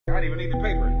I didn't even need the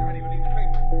paper.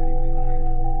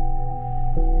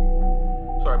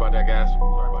 Sorry about that, guys.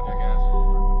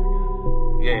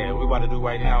 Yeah, we about to do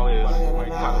right now is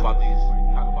talk about these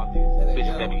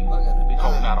bitches that be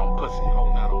holding out on pussy.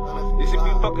 They say we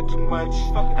fucking too much.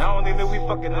 I don't think that we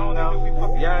fucking on now.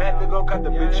 Yeah, I had to go cut the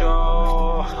bitch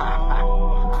off.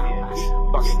 Yeah,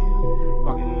 fuck it.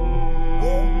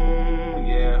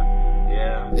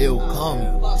 Yeah. It'll come,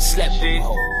 slap shit.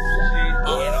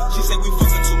 She said we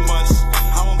fucking too much.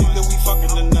 I don't think that we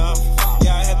fucking enough.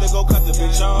 Yeah, I had to go cut the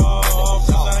bitch off. Cause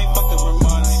I ain't fucking for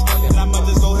months. And I might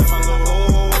just go hit my little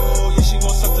hole. Yeah, she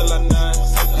won't suck till I nut.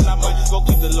 And I might just go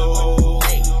keep the little hole.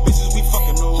 Bitches, we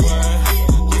fucking over.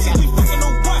 Bitches, we fucking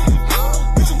over what?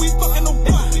 Bitches, we fucking over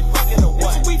what?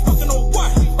 Bitches, we fucking over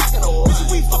what? Bitches,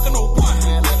 we fucking over what?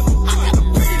 I got a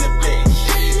pretty little bitch.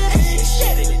 And she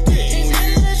shit in it, bitch.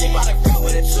 She bout to go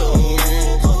with it too.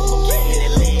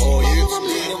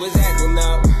 It was acting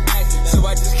up, so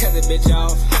I just cut the bitch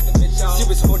off. She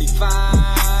was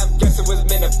 45, guess it was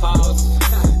menopause.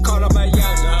 Called up my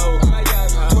young hoe,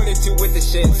 22 with the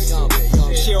shits.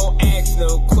 She don't ask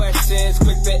no questions,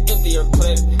 quick to empty her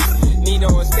clip. Nino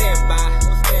on standby,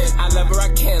 I love her, I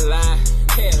can't lie.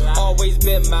 Always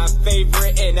been my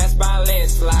favorite, and that's by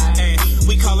landslide. Hey,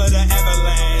 we call her the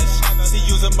avalanche. She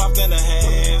use them off in her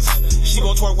hands. She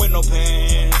gon' twerk with no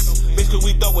pants. Bitch, cause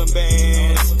we throwing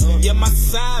bands. Yeah, my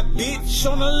side bitch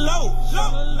on the low.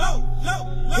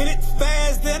 Hit it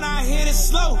fast, then I hit it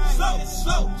slow.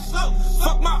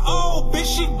 Fuck my old bitch,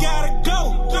 she gotta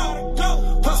go.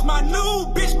 Plus my new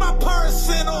bitch, my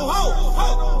personal hoe.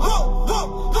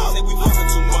 Say we fucking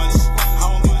too much.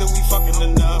 I don't think that we fucking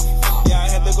enough. Yeah, I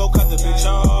had to go cut the bitch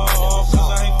off.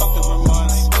 Cause I ain't fucking for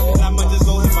months. And I might just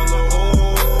go hit my little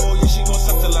hole. Yeah, she gon'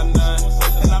 suck till I nut.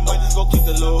 And I might just go keep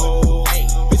the little hole.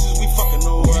 Bitches, we fucking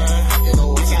over.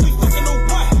 Bitches, we fucking over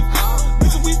what?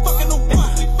 Bitches, we fucking over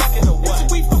what? Bitches,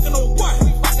 we fucking over what?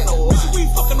 Bitches, we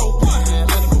fucking over what? I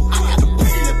got a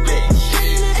pretty little bitch.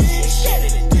 And she shit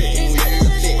in it, bitch.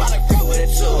 She bout to go with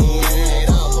it too.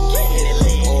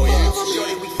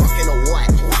 Shorty, we fucking over what?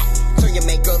 Turn your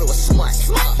man girl to a smut.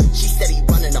 She said he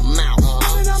running her mouth.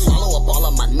 Swallow up all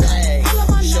of my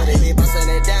nuts. Shorty, they bustin'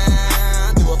 it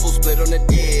down. Do a full split on the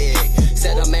dick.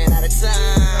 Set a man out of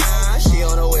time. She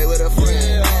on her way with a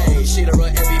friend. Hey, she the real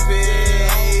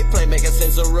MVP. Playmaker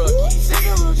since a rookie.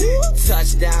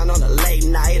 Touchdown on a late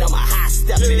night. I'm a high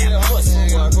step in that pussy.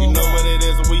 You know what it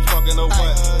is when we fucking or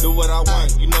what? Do what I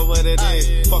want. You know what it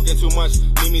is. Fucking too much.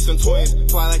 Need me some twins.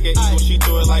 Fly like an eagle. She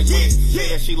do it like wings.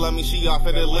 Yeah, she love me. She off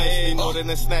at the list. You know than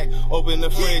a snack. Open the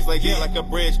fridge like like a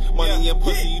bridge. Money and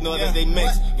pussy. You know that they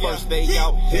mix. First day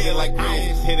out. Hit it like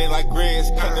grizz. Hit it like grizz.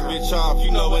 Cut the bitch off.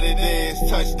 You know what it is.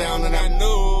 Touchdown and I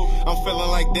knew. I'm feeling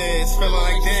like this. Feeling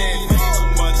like this. Too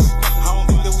much. I don't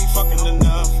think that we fucking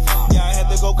enough. Yeah, I had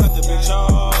to go cut the bitch off.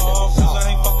 Cause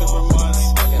I ain't fucking for months.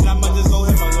 And I might just go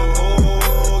hit my little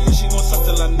hole. Yeah, she gon' suck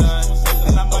till I nut.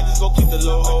 And I might just go keep the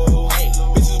little hole.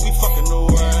 Bitches, we fucking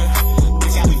over.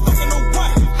 Bitches, we fucking over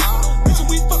what? Bitches,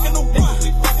 we fucking over what?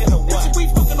 Bitches, we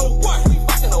fucking over what?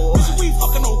 Bitches, we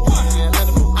fucking over what? I got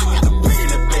a pretty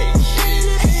little bitch.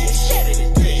 And she shit in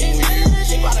it, bitch.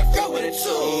 She bout to go with it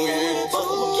too.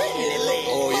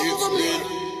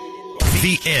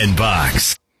 The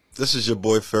Inbox. This is your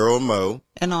boy Pharaoh Mo.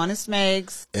 And Honest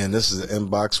Megs. And this is the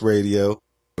Inbox Radio.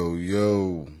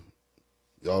 Yo.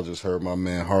 Y'all just heard my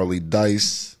man Harley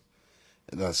Dice.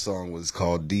 And that song was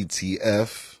called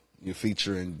DTF. You're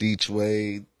featuring Deech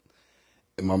Wade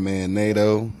and my man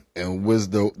Nato and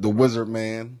the Wizard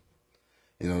Man.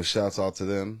 You know, shouts out to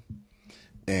them.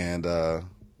 And,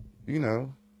 you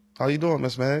know, how you doing,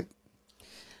 Miss Meg?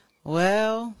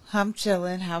 Well, I'm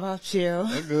chilling. How about you?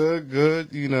 Good.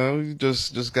 You know, you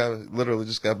just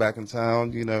got back in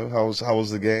town. You know, how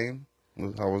was the game?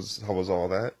 How was all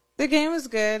that? The game was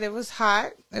good. It was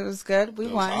hot. It was good. We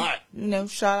won. Hot. You know,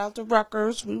 shout out to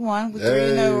Rutgers. We won. We're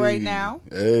 3-0 right now.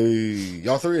 Hey,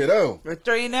 y'all 3-0. We're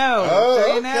 3-0. Oh,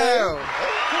 3-0. okay.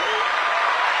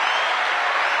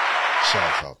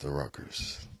 Shouts out to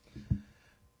Rutgers.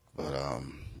 But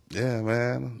yeah,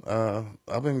 man.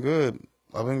 I've been good.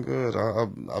 I've been.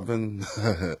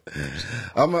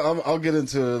 I'll get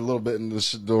into it a little bit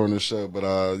during the show, but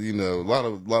you know, a lot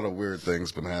of weird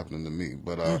things been happening to me.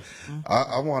 But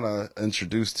I want to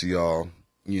introduce to y'all.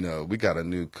 You know, we got a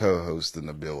new co-host in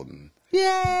the building. Yay!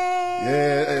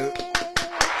 Yeah,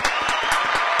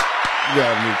 we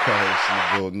got a new co-host in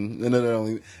the building, and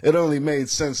it only made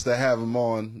sense to have him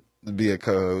on to be a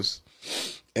co-host.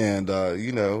 And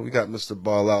you know, we got Mr.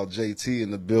 Ball Out JT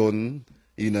in the building.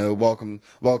 You know, welcome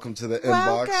to the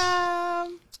Inbox.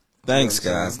 Welcome. Thanks,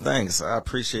 guys. Thanks. I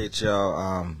appreciate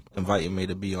y'all inviting me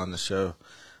to be on the show.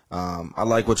 I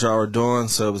like what y'all were doing,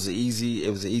 so it was an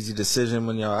easy decision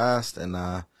when y'all asked, and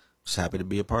just happy to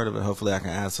be a part of it. Hopefully, I can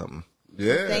add something.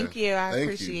 Yeah. Thank you. I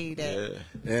appreciate it.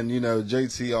 Yeah. And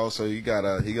JT also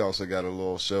he also got a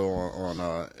little show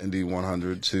on Indy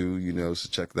 100 too. So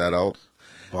check that out.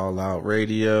 Ball Out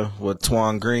Radio with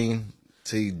Twan Green.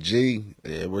 TG.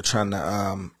 Yeah, we're trying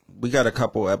to we got a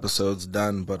couple episodes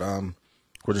done, but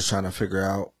we're just trying to figure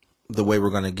out the way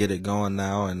we're gonna get it going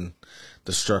now and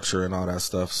the structure and all that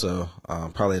stuff. So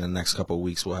probably in the next couple of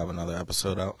weeks we'll have another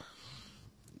episode out.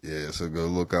 Yeah, so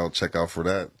go check out for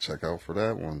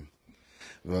that one.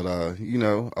 But I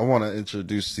want to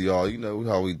introduce to y'all,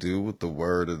 how we do with the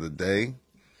word of the day.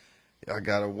 I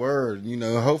got a word,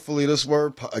 hopefully this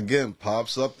word again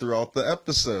pops up throughout the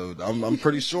episode. I'm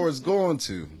pretty sure it's going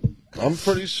to. I'm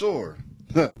pretty sure.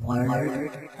 Word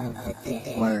of the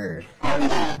day. Word.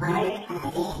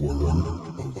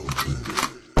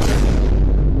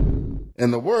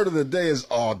 And the word of the day is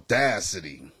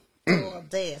audacity.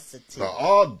 Audacity. The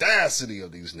audacity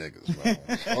of these niggas, man.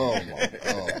 Oh my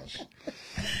gosh.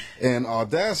 And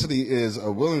audacity is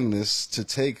a willingness to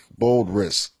take bold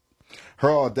risks. Her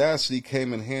audacity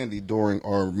came in handy during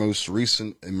our most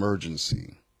recent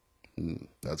emergency. I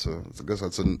guess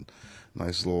that's a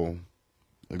nice little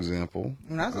example.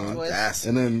 That's a twist.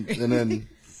 And then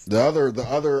the other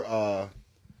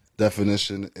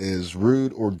definition is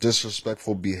rude or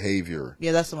disrespectful behavior.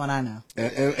 Yeah, that's the one I know.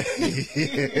 And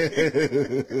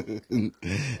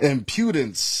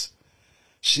impudence.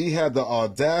 She had the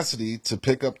audacity to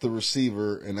pick up the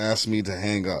receiver and ask me to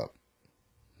hang up.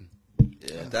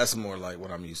 Yeah, that's more like what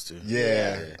I'm used to.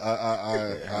 Yeah.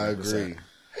 I agree.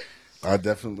 I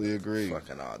definitely agree.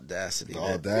 Fucking audacity.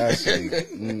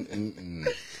 Audacity.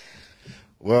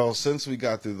 Well, since we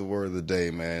got through the word of the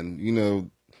day, man,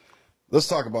 let's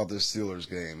talk about this Steelers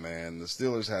game, man. The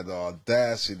Steelers had the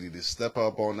audacity to step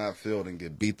up on that field and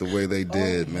get beat the way they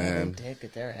did, man. They did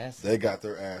get their asses. They got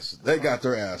their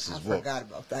asses. I forgot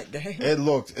about that game. It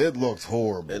looked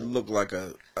horrible. It looked like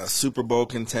a Super Bowl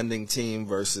contending team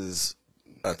versus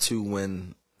a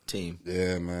 2-win team.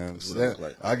 Yeah, man.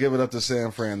 Like. I give it up to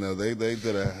San Fran though. They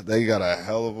got a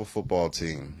hell of a football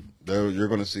team. You're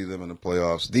going to see them in the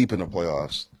playoffs, deep in the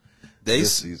playoffs.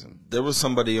 This season. There was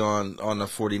somebody on the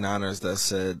 49ers that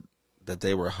said that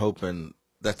they were hoping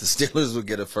that the Steelers would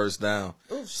get a first down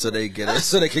so they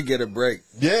could get a break.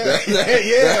 Yeah.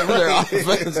 Their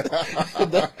offense.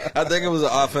 I think it was an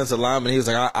offensive lineman. He was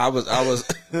like, I was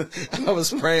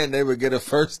praying they would get a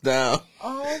first down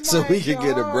so we could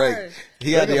get a break.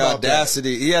 He had the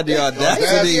audacity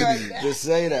to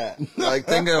say that. Like,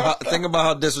 think about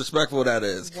how disrespectful that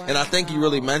is. Wow. And I think he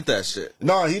really meant that shit.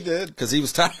 No, he did. Because he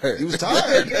was tired.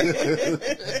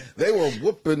 They were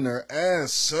whooping their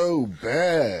ass so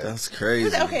bad. That's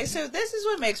crazy. Okay, so this is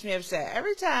what makes me upset.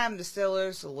 Every time the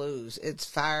Steelers lose, it's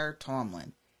fire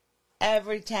Tomlin.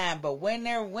 Every time. But when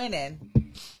they're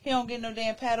winning, he don't get no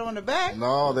damn pat on the back.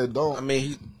 No, they don't. I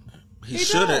mean, he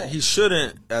shouldn't. He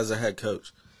shouldn't as a head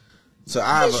coach. So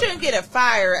he shouldn't get a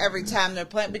fire every time they're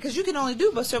playing because you can only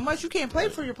do but so much. You can't play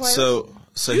for your players. So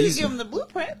you can give them the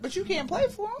blueprint, but you can't play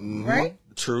for them, right?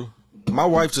 True. My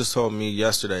wife just told me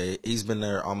yesterday he's been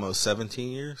there almost 17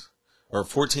 years or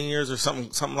 14 years or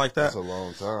something like that. That's a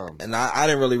long time. And I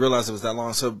didn't really realize it was that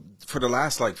long. So for the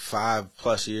last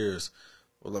 5+ years,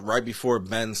 right before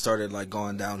Ben started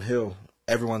going downhill,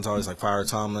 everyone's always like, fire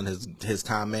Tomlin, his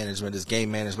time management, his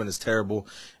game management is terrible.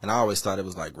 And I always thought it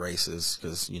was racist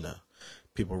because,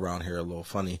 people around here are a little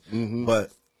funny. Mm-hmm.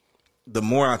 But the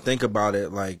more I think about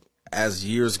it, as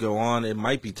years go on, it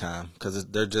might be time because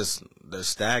they're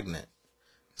stagnant.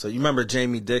 So you remember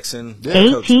Jamie Dixon?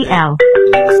 ATL. He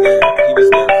was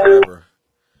there forever.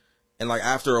 And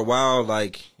after a while,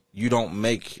 you don't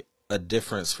make a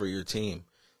difference for your team.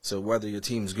 So whether your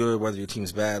team's good, whether your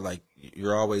team's bad,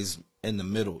 you're always in the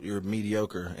middle. You're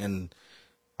mediocre. And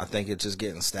I think it's just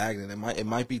getting stagnant. It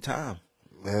might be time.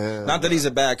 Yeah. Not that he's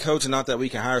a bad coach, and not that we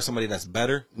can hire somebody that's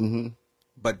better,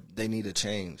 but they need a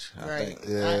change. I think.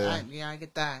 Yeah, I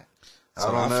get that. So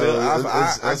I don't know.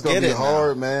 It's gonna be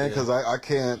hard, man, because I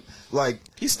can't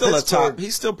He's still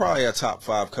He's still probably a top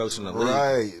 5 coach in the league.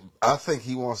 Right. I think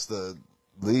he wants to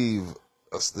leave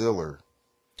a Steeler.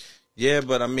 Yeah,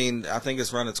 but I think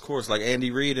it's run its course. Like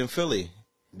Andy Reid in Philly.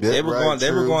 Yeah, they were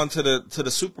going to the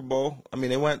Super Bowl. I mean,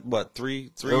 they went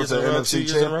three years in a row, 2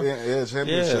 years in a row. Yeah,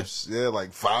 championships. Yeah,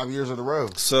 5 years in a row.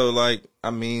 So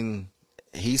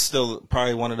he's still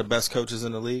probably one of the best coaches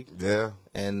in the league. Yeah,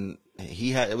 and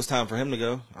it was time for him to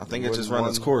go. I think it just run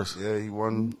its course. Yeah, he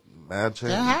won mad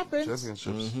championships.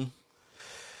 Mm-hmm.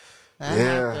 That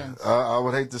Yeah, happens. I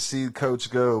would hate to see Coach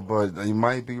go, but you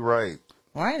might be right.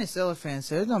 Well, I ain't a Steelers fan,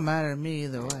 so it don't matter to me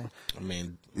either way. I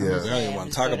mean, Yeah. we don't even want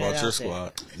to talk Put it about out your there.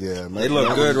 squad. Yeah, They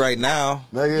look good right now.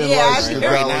 Megan Yeah, likes I the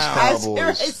hear right Dallas now. I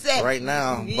Cowboys. said. Right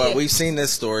now. Yeah. But we've seen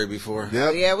this story before.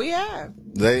 Yep. Yeah, we have.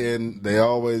 They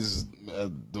always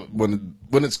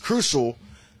when it's crucial,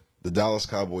 the Dallas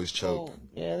Cowboys choke. Oh,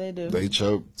 yeah, they do. They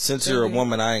choke. Since you're a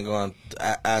woman, I ain't going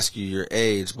to ask you your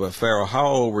age, but Farrell, how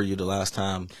old were you the last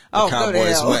time the Oh, go to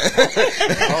Cowboys hell. went?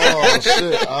 Oh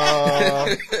shit!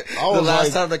 I The was last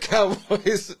like time the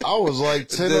Cowboys. I was like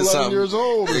 10, did 11 something. years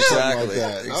old or something like Exactly.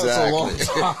 that. Exactly. That's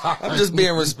a long time. I'm just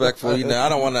being respectful, you know. I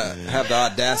don't want to have the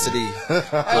audacity to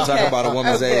talk about a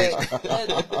woman's age.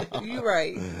 You're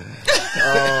right.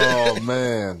 Oh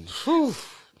man. Whew.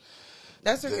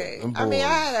 That's okay. Them I mean, boys.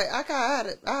 I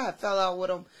had fell out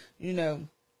with him, you know,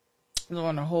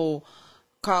 on the whole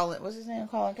Colin, what's his name?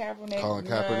 Colin Kaepernick. Colin You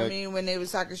know what I Kaepernick. mean? When they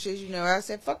was talking shit, you know, I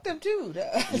said, fuck them too.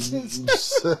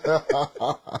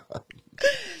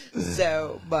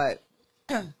 So, but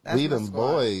that's We my them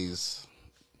squad. boys.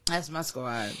 That's my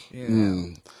squad. You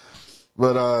know.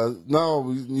 But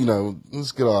no, you know,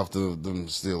 let's get off them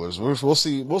Steelers.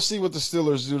 We'll see what the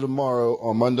Steelers do tomorrow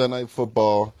on Monday Night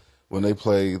Football when they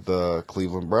play the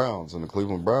Cleveland Browns, and the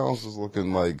Cleveland Browns is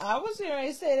looking like I was here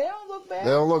and say they don't look bad. they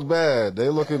don't look bad. They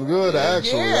looking good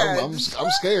actually. Yeah.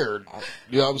 I'm scared.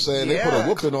 You know what I'm saying? They put a Yeah.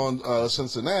 whooping on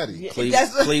Cincinnati.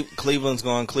 Cleveland's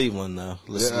going Cleveland though.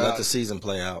 Listen, Yeah. let the season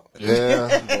play out.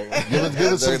 Yeah,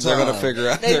 give it some They're time. gonna figure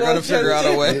out. They They're gonna gonna figure out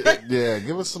a way. Yeah,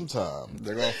 give it some time.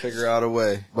 They're gonna figure out a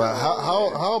way. But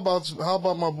how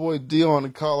about my boy Dion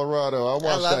in Colorado? I watched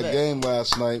love that it. game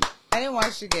last night. I didn't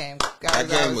watch the game. That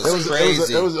game was It was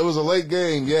crazy. It was a late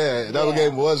game. Yeah, that Yeah.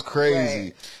 game was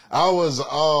crazy. Right. I was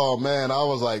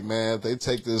like, man, if they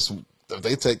take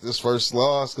this first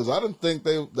loss, because I didn't think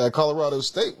that Colorado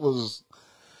State was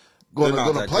going They're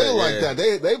not to that play good, like yeah.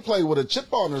 that. They play with a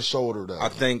chip on their shoulder though. I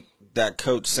think that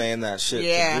coach saying that shit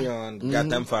Yeah. to Dion got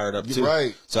them fired up You're too.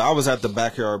 right. So I was at the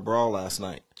backyard brawl last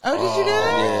night. Oh, did you do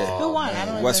that? Yeah. Who won? I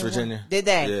don't know. West who won. Virginia. Did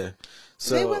they? Yeah. Did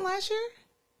So they win last year?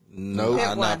 no, Pitt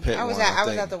not won. Pitt I was won, at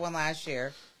think. the one last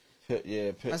year. Pitt,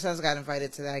 yeah, Pitt. My sons got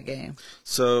invited to that game.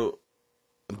 So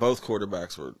both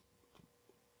quarterbacks were.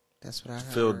 That's what I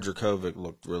heard. Phil Dracovic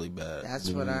looked really bad. That's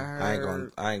what I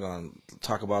heard. I ain't gonna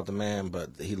talk about the man,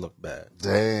 but he looked bad.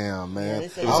 Damn, man. they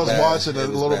said I was bad. watching a It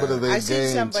was little bad. bit of the I seen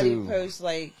game somebody too. post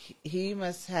like he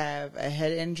must have a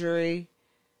head injury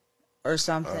or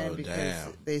something Oh, because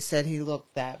damn. they said he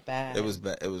looked that bad. It was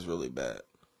bad. It was really bad.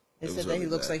 They it said was that he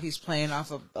really looks bad. like he's playing off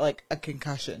of like a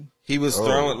concussion. He was Oh.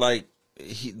 throwing like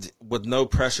with no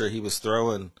pressure. He was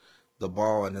throwing the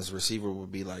ball, and his receiver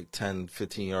would be like 10,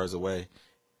 15 yards away.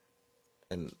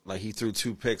 And like he threw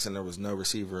 2 picks, and there was no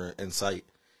receiver in sight.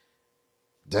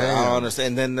 I don't Damn. understand.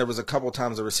 And then there was a couple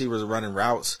times the receivers are running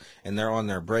routes, and they're on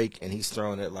their break, and he's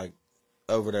throwing it like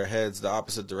over their heads, the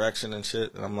opposite direction and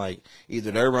shit. And I'm like,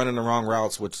 either they're running the wrong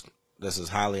routes, which this is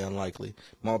highly unlikely,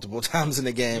 multiple times in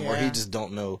the game, or he Yeah. just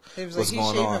don't know It was what's like he's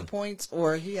going shaving on. points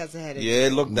or he has a head injury. Yeah,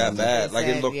 it looked that bad. They Like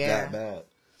it said, looked yeah. that bad.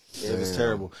 Yeah, it was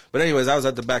terrible. But anyways, I was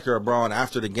at the backyard brawl, and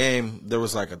after the game, there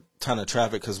was like a ton of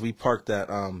traffic because we parked at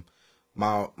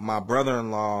my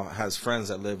brother-in-law has friends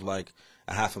that live like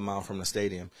a half a mile from the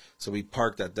stadium, so we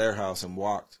parked at their house and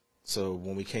walked. So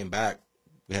when we came back,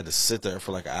 we had to sit there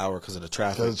for like an hour because of the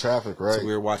traffic. Because of traffic, right? So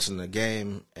we were watching the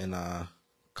game, and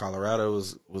Colorado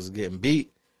was getting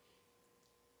beat.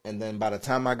 And then by the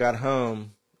time I got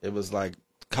home, it was like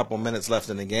a couple minutes left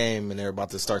in the game, and they were about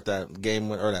to start that game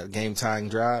tying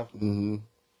drive. Mm-hmm.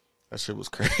 That shit was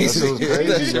crazy. That shit was crazy,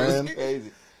 That shit was man.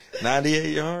 crazy.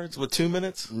 98 yards with 2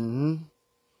 minutes. Mm-hmm.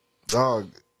 Dog,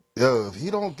 yo, if he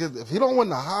don't win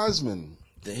the Heisman,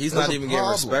 He's That's not a even getting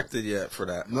problem. respected yet for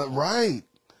that. not right?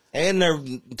 And their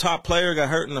top player got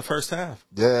hurt in the first half.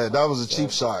 Yeah, that was a cheap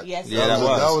shot. Yes, Yeah, that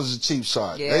was. that was a cheap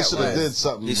shot. Yeah, They it should have was. did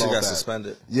something. He should about got that.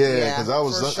 suspended. Yeah, Yeah, because that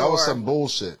was for that was sure. some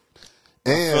bullshit. I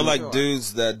And feel like Sure.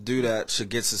 dudes that do that should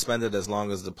get suspended as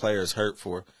long as the player's hurt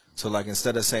for. So like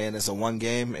instead of saying it's a 1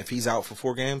 game, if he's out for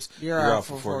 4 games, You're out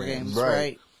for 4 games, Right.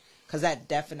 right? Because that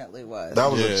definitely was.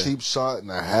 that was Yeah. a cheap shot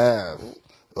and a half.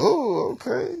 Oh,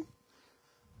 okay.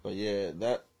 But yeah,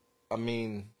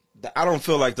 I don't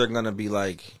feel like they're gonna be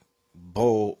like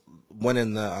bowl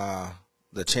winning the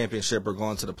championship or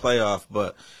going to the playoff,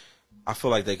 but I feel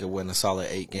like they could win a solid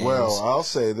 8 games. Well, I'll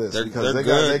say this They're- because they're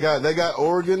they good. got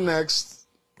Oregon next,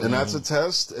 and that's a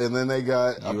test, and then they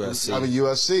got USC.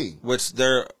 USC. which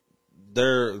they're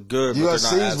good. But they're not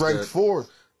USC is as ranked good. 4th.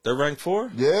 They're ranked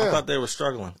 4? Yeah. I thought they were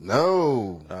struggling.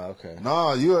 No. Oh, okay.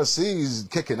 Nah, USC's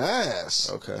kicking ass.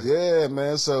 Okay. Yeah,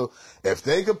 man. So if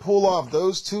they could pull off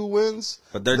those 2 wins,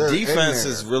 But their they're defense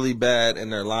in is there. really bad,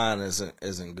 and their line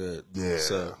isn't good. Yeah.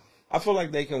 So I feel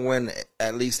like they can win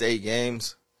at least 8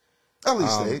 games. At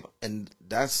least 8. And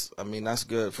that's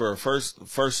good for a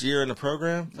first year in the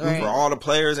program Right. for all the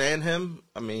players and him.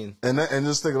 I mean, And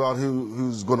just think about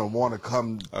who's going to want to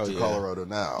come to yeah. Colorado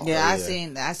now. Yeah, I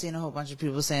seen a whole bunch of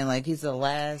people saying like he's the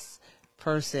last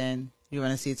person you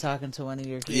want to see talking to one of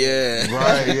your kids. yeah,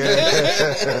 Right,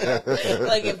 yeah.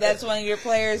 Like if that's one of your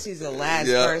players, he's the last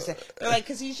Yeah. person. They're like,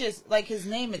 because he's just like his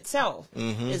name itself,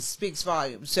 it speaks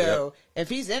volumes. So if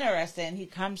he's interested and he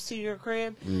comes to your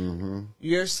crib,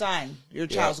 your son, your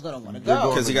child's gonna want to go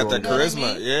because he got that You know what I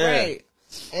charisma. mean? Yeah, Right.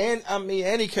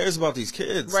 and he cares about these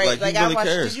kids. Right. Like he really I watched.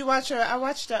 cares. Did you watch? I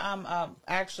watched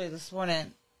actually this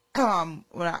morning.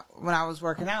 When I was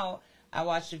working out, I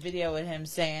watched a video with him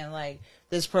saying like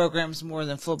this program's more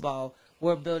than football.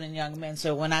 We're building young men.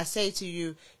 So when I say to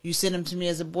you, you send them to me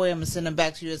as a boy, I'm gonna send them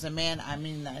back to you as a man. I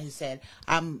mean that. He said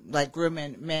I'm like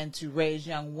grooming men to raise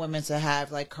young women to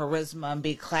have like charisma and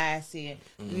be classy.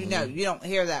 And, you know, you don't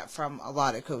hear that from a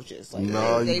lot of coaches. Like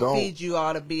No, they you don't. feed you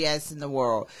all the BS in the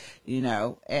world. You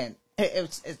know, and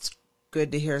it's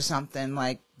good to hear something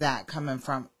like that coming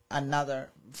from another.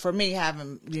 For me,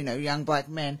 having young black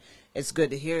men, it's good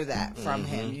to hear that from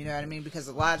him. You know what I mean? Because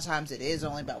a lot of times it is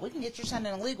only about we can get your son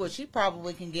in the league, which he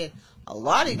probably can get a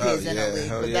lot of kids in the league,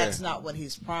 hell but yeah. that's not what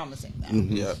he's promising them.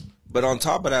 Yeah, but on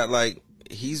top of that, like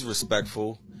he's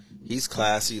respectful, he's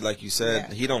classy, like you said.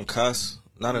 Yeah. He don't cuss,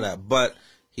 none of that. But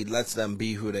he lets them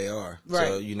be who they are. Right.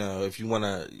 So if you want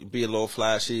to be a little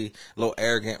flashy, a little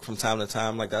arrogant from time to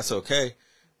time, like that's okay.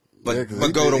 But Yeah, 'cause but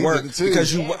he go did- to he work did it too.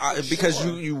 because Yeah, for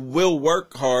sure. you will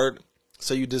work hard,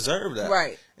 so you deserve that.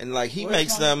 Right. And like he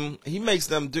Where's makes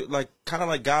them do like kind of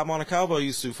like God Montecalvo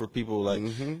used to for people like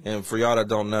and for y'all that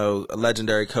don't know, a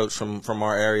legendary coach from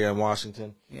our area in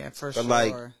Washington. Yeah, for But sure.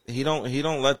 like he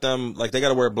don't let them like they got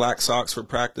to wear black socks for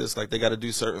practice, like they got to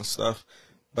do certain stuff.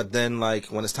 But then like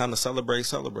when it's time to celebrate.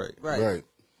 right.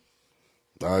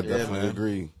 I definitely man.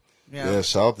 agree. Yeah. Yeah,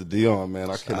 shout out to Dion, man.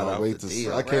 I out cannot wait to to see.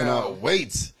 Dion. I cannot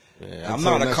wait. Yeah, I'm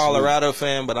Until not a next Colorado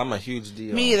fan, but I'm a huge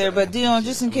Dion. Me either, fan. but Dion,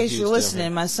 just in I'm a case huge you're Dion listening,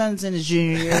 fan. my son's in his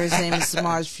junior year. His name is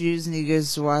Samaj Fuse, and he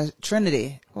goes to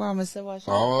Trinity. Well, I'm going to say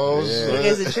Washington. Oh, He shit.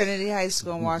 goes to Trinity High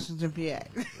School in Washington, PA.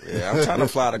 Yeah, I'm trying to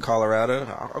fly to Colorado.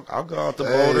 I'll go out to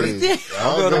Boulder. Hey,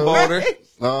 I'll go to Boulder.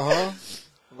 Uh-huh.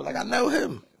 But like I know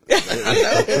him.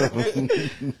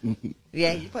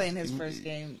 Yeah, he's playing his first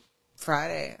game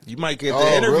Friday. You might get Oh,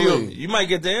 to interview really? him. You might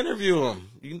get to interview him.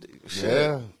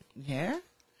 Yeah. Yeah,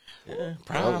 Yeah.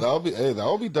 Prime.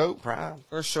 That'll be dope. Prime.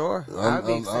 for sure. I'll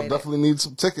be I excited. definitely need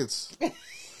some tickets.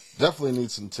 Definitely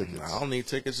need some tickets. I don't need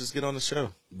tickets. Just get on the show.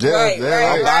 Yeah, Right, yeah,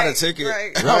 right, I'll buy the right, ticket.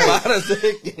 right. I'll buy the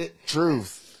ticket.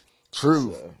 Truth.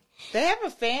 They have a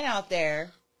fan out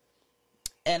there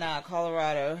in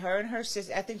Colorado. Her and her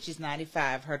sister, I think she's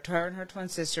 95. Her and her twin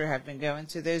sister have been going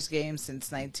to those games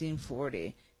since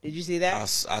 1940. Did you see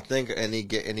that? I think, and he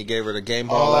gave her the game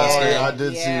ball last Oh, game. yeah, I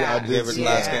did see. Yeah. I Gave did her see the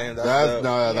last that. game. That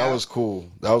dope. that was cool.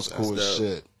 That was cool That's as dope.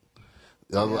 shit.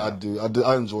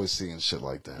 I enjoy seeing shit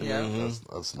like that. Yeah.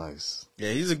 That's nice.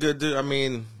 Yeah, he's a good dude. I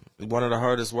mean, one of the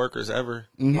hardest workers ever.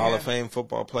 Hall of Fame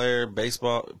football player,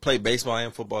 played baseball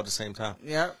and football at the same time.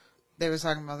 Yep. They were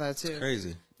talking about that too.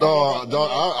 Crazy. Oh,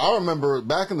 I remember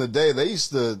back in the day they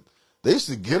used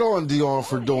to get on Dion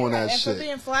for doing that and shit. for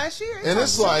being flashy. And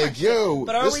it's like, yo,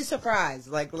 But are this- we surprised?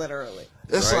 Like literally.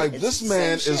 It's Right. like this It's the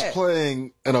man same is shit.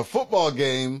 playing in a football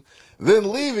game,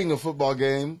 then leaving a football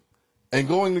game and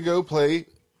going to go play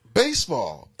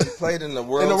baseball Played in the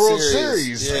World, in the World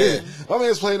Series. Yeah. My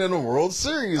man's playing in the World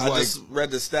Series. I like, just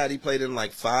read the stat. He played in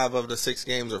like 5 of the 6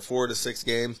 games or 4 of the 6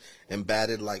 games and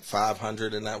batted like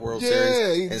 500 in that World Yeah,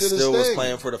 Series he and did his still was thing.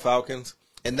 playing for the Falcons.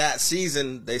 And that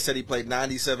season, they said he played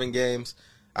 97 games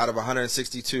out of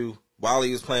 162 while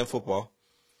he was playing football.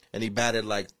 And he batted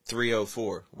like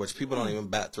 304, which people don't even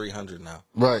bat 300 now.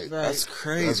 right. That's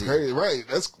crazy. That's crazy. Right.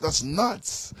 That's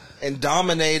nuts. And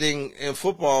dominating in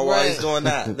football while he's Right. doing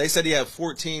that. They said he had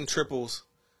 14 triples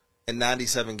in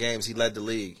 97 games. He led the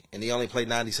league, and he only played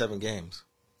 97 games.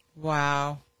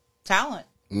 Wow. Talent.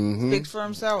 Speaks for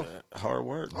himself. Hard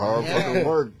work. Hard Yeah. fucking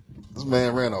work. This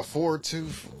man ran a 4.2,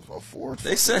 a 4.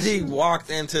 They said he walked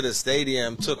into the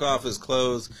stadium, took off his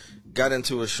clothes, got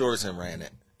into his shorts, and ran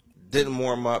it. Didn't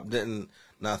warm up, didn't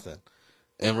nothing.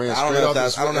 And ran I don't straight know out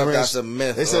if the- I don't know and if ran- that's a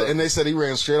myth. They said he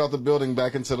ran straight out the building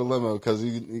back into the limo because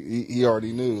he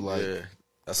already knew. Like, Yeah,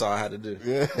 that's all I had to do.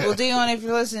 yeah. Well, Dion, if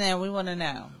you're listening, we want to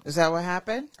know. Is that what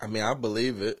happened? I mean, I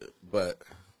believe it, but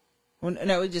Well,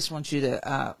 no, we just want you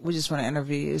to. We just want to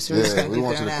interview you. So we're just Yeah, going we to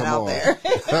want keep you throwing to that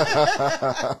come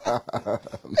out on.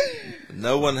 there.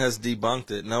 No one has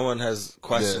debunked it. No one has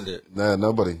questioned it. Nah,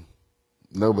 nobody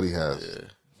has. Yeah.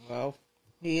 Well,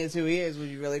 he is who he is. Would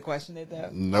you really question it though?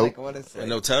 Nope. Like, what is it?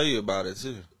 And they'll tell you about it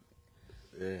too.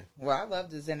 Yeah. Well, I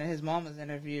loved his mama's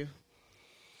interview.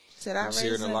 She said, "I See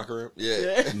her raised in the him." locker room.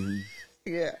 Yeah.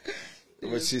 Yeah.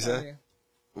 What'd she say?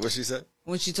 What she said?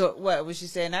 When she told what was she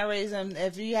saying? I raised him.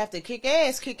 If you have to kick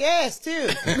ass too.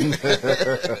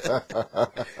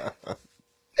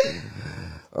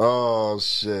 Oh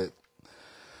shit.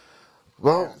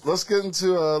 Well, let's get into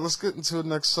the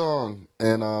next song,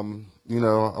 and I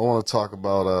want to talk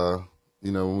about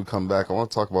when we come back, I want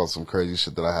to talk about some crazy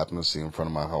shit that I happen to see in front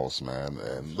of my house, man,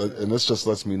 and this just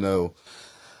lets me know.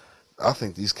 I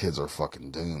think these kids are fucking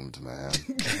doomed, man.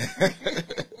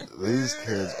 These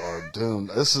kids are doomed.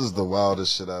 This is the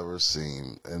wildest shit I've ever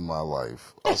seen in my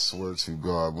life. I swear to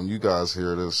God, when you guys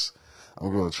hear this,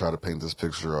 I'm going to try to paint this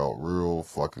picture out real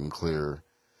fucking clear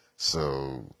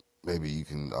so maybe you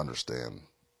can understand.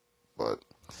 But,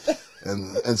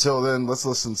 and until then, let's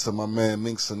listen to my man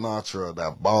Mink Sinatra,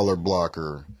 that baller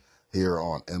blocker, here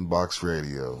on Inbox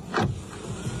Radio.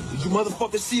 Did you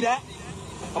motherfuckers see that?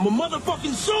 I'm a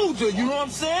motherfucking soldier, you know what I'm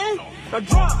saying? Now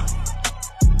drop.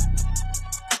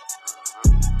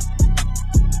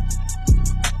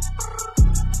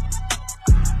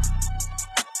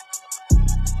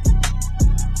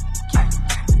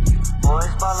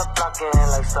 Boys ball a blocking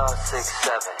like star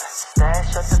 6'7".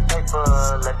 Stash up the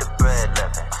paper, let the bread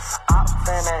leaven. I'm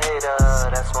finna hater,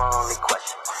 that's my only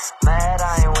question. Mad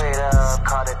I ain't wait up,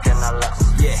 caught it then I left.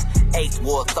 Yeah, 8th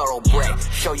Ward thoroughbred,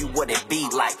 show you what it be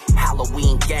like.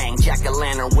 Halloween gang,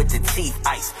 jack-o'-lantern with the teeth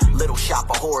ice. Little shop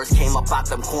of horrors came up out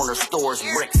them corner stores.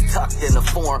 Bricks tucked in the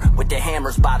form with the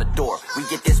hammers by the door. We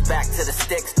get this back to the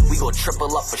sticks, we go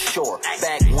triple up for sure.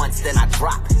 Bag once, then I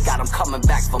drop, got him coming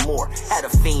back for more. Had a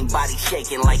fiend body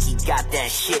shaking like he got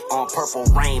that shit on Purple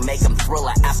Rain. Make him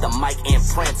thriller after Mike and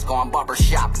Prince gone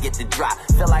barbershop, get the drop.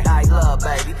 Feel like I love,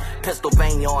 baby.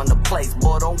 Pennsylvania on the place,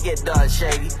 boy, don't get done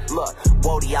shady. Look,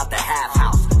 Wody out the half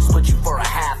house, split you for a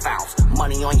half ounce.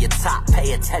 Money on your top,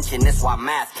 pay attention, that's why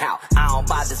math count. I don't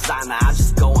buy designer, I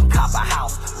just go and cop a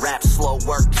house. Rap slow,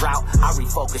 work drought, I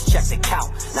refocus, check the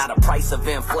count. Now the price of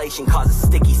inflation causes a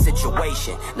sticky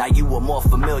situation. Now you are more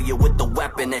familiar with the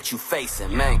weapon that you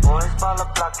facing, man. Boys ball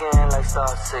a blocking like star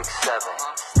 6'7".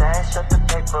 Stash up the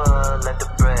paper, let the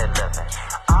bread leaven.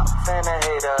 I'm finna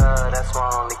hater, that's my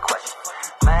only question.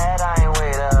 Mad I ain't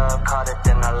wait up, caught it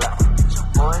then I left.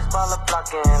 Boys ball a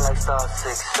blocking like star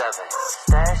 6'7".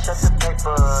 Stash up the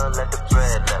paper, let the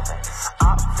bread leaven.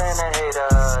 I'm finna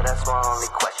hater, that's my only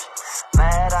question.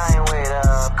 Mad I ain't wait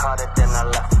up, caught it then I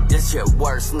left. This your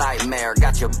worst nightmare,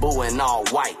 got your boo in all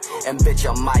white. And bitch,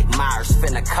 your Mike Myers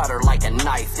finna cut her like a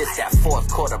knife. This that 4th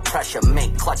quarter pressure,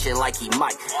 Mink clutching like he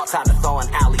might. Tired of throwing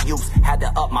alley-oops, had to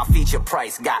up my feature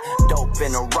price. Got dope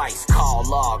in the rice, call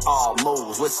log, all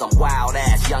moves. With some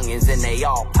wild-ass youngins and they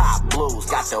all pop blues.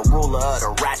 Got the ruler of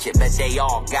the ratchet, but they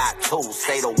all got tools.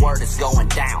 Say the word is going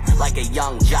down, like a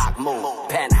young jock move.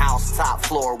 Penthouse, top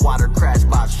floor, water crash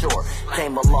by shore.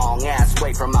 Came a long ass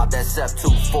way from out that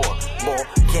 724. Boy,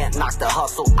 can't knock the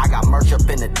hustle, I got merch up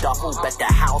in the duffel. Bet the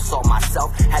house on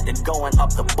myself, had to going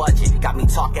up the budget. Got me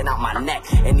talking out my neck,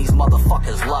 and these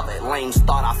motherfuckers love it. Lames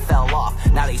thought I fell off,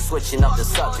 now they switching up the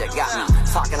subject. Got me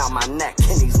talking out my neck,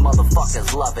 and these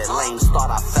motherfuckers love it. Lames thought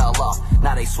I fell off,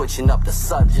 now they switching up the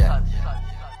subject.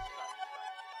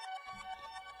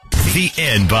 The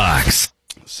Inbox.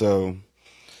 So,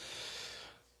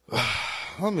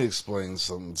 let me explain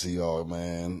something to y'all,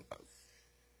 man.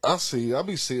 I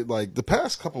be seeing, like, the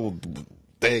past couple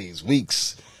days,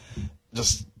 weeks,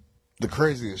 just the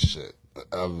craziest shit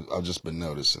I've just been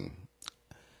noticing.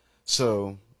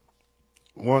 So,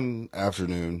 one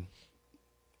afternoon,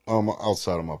 I'm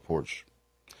outside of my porch,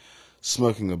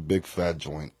 smoking a big fat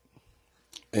joint,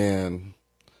 and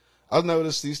I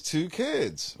noticed these two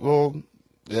kids. Well,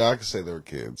 yeah, I could say they were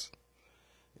kids.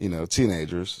 You know,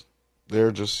 teenagers.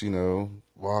 They're just,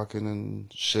 walking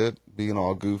and shit, being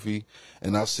all goofy.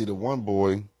 And I see the one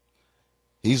boy,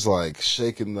 he's like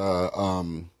shaking the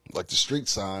like the street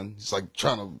sign. He's like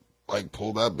trying to like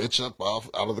pull that bitch up out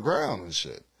of the ground and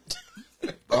shit.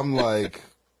 I'm like,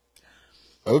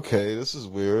 okay, this is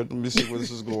weird. Let me see where this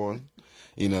is going.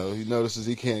 He notices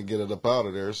he can't get it up out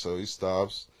of there, so he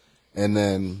stops. And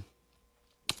then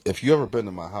if you ever been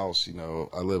to my house,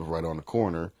 I live right on the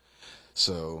corner.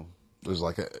 So there's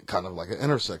like a kind of like an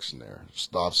intersection there,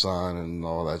 stop sign and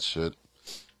all that shit.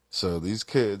 So these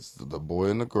kids, the boy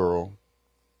and the girl,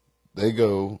 they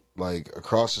go like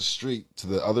across the street to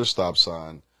the other stop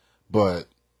sign, but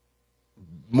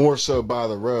more so by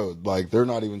the road. Like, they're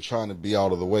not even trying to be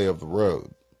out of the way of the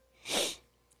road.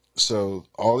 So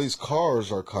all these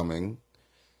cars are coming.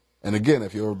 And again,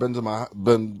 if you've ever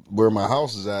been where my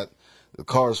house is at, the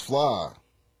cars fly.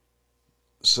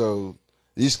 So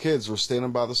these kids were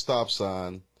standing by the stop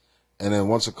sign, and then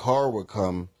once a car would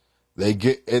come, they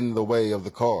get in the way of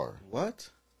the car. What?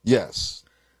 Yes.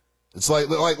 It's like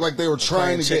they were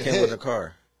trying to get hit with a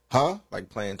car. Huh? Like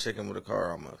playing chicken with a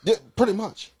car almost. Yeah, pretty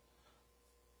much.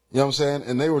 You know what I'm saying?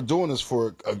 And they were doing this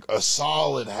for a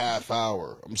solid half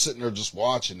hour. I'm sitting there just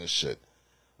watching this shit.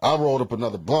 I rolled up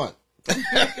another blunt.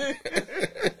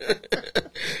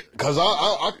 Because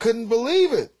I couldn't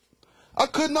believe it. I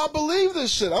could not believe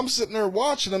this shit. I'm sitting there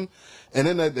watching them, and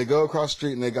then they go across the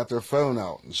street and they got their phone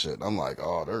out and shit. I'm like,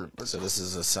 oh, they're... So this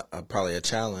is probably a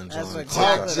challenge. That's on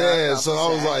exactly yeah, so I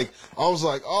was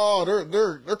like, oh,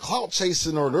 they're clout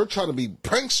chasing, or they're trying to be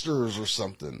pranksters or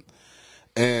something.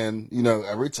 And, you know,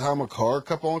 every time a car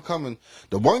kept on coming,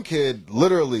 the one kid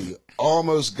literally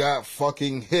almost got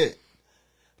fucking hit.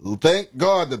 Thank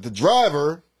God that the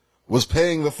driver was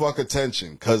paying the fuck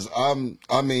attention. Cause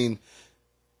the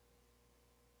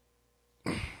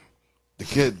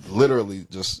kid literally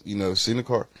just, you know, seen the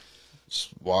car, just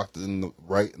walked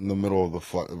right in the middle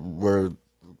of where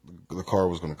the car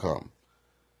was going to come.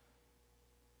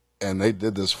 And they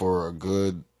did this for a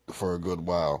good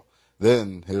while.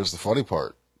 Then here's the funny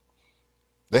part.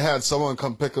 They had someone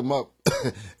come pick him up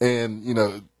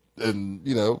and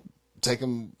take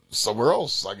him somewhere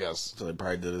else, I guess. So they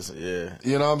probably did this, yeah.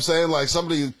 You know what I'm saying? Like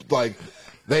somebody, like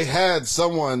they had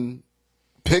someone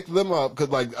pick them up because,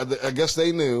 like, I guess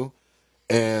they knew,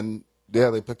 and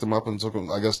yeah, they picked him up and took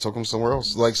him somewhere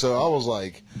else. Like, so I was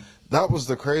like, that was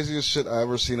the craziest shit I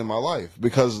ever seen in my life,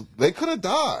 because they could have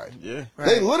died. Yeah, right.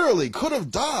 They literally could have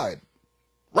died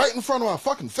right in front of my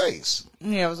fucking face.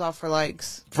 Yeah, it was all for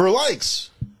likes. For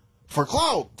likes, for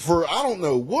clout, for I don't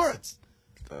know what.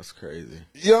 That's crazy.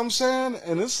 You know what I'm saying?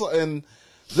 And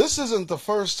this isn't the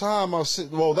first time I've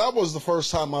seen. Well, that was the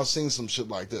first time I've seen some shit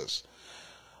like this.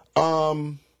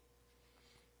 I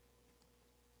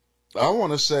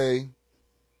want to say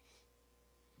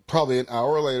probably an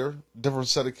hour later, different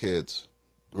set of kids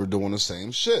were doing the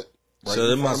same shit. Right, so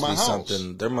there must be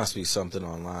something. There must be something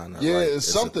online. Yeah, it's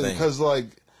something, because like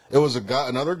it was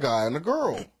another guy and a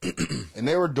girl, and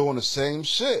they were doing the same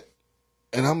shit.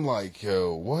 And I'm like,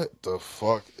 yo, what the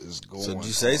fuck is going on? So did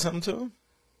you say something to him?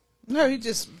 No, he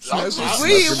just smoked his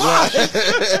weed. Why?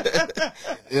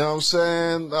 You know what I'm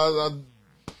saying?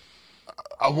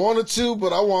 I wanted to,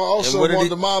 but I wanted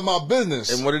to mind my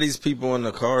business. And what are these people in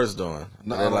the cars doing?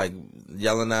 They're like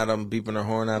yelling at them, beeping their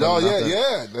horn at them? Oh,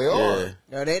 yeah, they are. Yeah.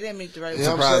 No, they didn't meet the right I'm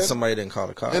surprised somebody didn't call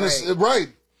the cops. And it's right.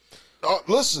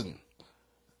 Listen,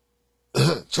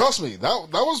 trust me,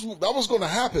 that was going to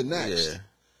happen next. Yeah.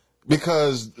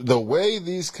 Because the way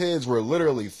these kids were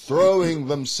literally throwing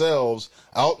themselves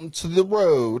out into the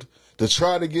road to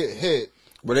try to get hit.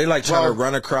 Were they like trying to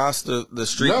run across the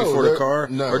street before the car?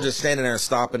 No. Or just standing there and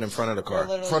stopping in front of the car?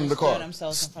 Front of the car.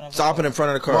 Stopping in front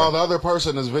of the car. While the other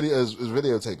person is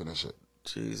videotaping this shit.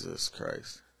 Jesus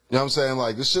Christ. You know what I'm saying?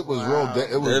 Like, this shit was real dangerous.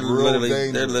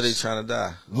 They're literally trying to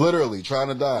die. Literally trying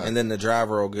to die. And then the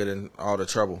driver will get in all the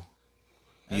trouble.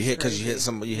 You hit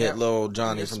little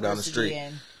Johnny from down the street.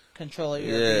 Control of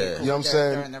your vehicle. You know what I'm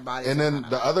saying? And then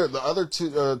the other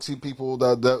two people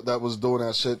that was doing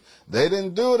that shit, they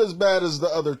didn't do it as bad as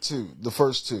the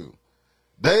first two.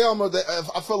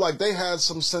 I feel like they had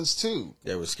some sense too.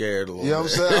 They were scared a little bit. You know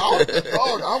what I'm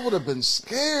saying? I would have been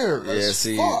scared as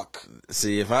fuck.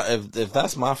 See, if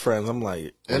that's my friends, I'm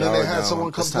like, and then they had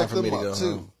someone come pick them up too.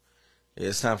 Home. Yeah,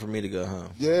 it's time for me to go home.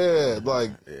 Yeah,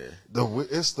 like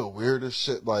it's the weirdest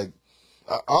shit. Like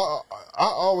I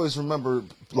always remember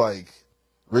like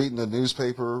reading the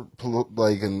newspaper,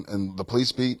 like and the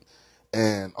police beat,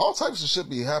 and all types of shit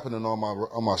be happening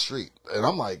on my street, and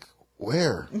I'm like,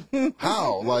 where,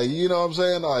 how, like, you know what I'm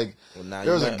saying? Like,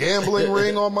 there's a gambling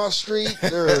ring on my street.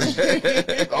 There's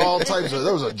all types of.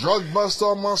 There was a drug bust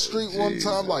on my street one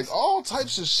time. Like all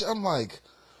types of shit. I'm like,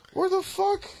 where the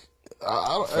fuck?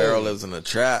 Pharaoh lives in a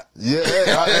trap. Yeah,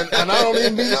 and I don't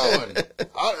even be knowing.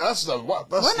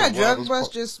 Wasn't that drug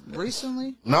bust just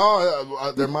recently?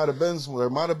 No, there might have been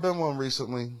one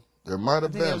recently. There might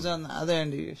have been. It was on the other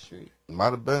end of your street. Might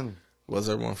have been. Was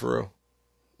there one for real?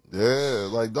 Yeah,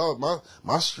 like dog,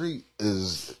 my street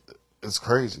it's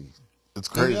crazy. It's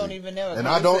crazy. You don't even know it, and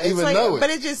I don't even know it.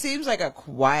 But it just seems like a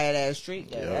quiet ass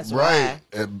street. Though. Yeah, that's right.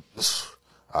 Why. And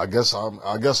I guess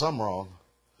I'm wrong.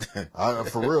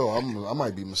 For real, I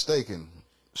might be mistaken.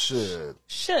 Shit.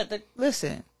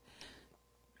 Listen.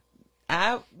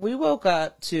 We woke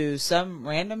up to some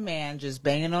random man just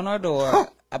banging on our door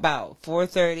about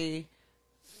 4:30,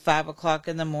 5 o'clock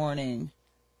in the morning,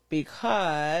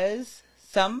 because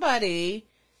somebody,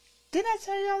 didn't I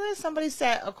tell y'all this? Somebody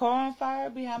set a car on fire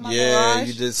behind my garage.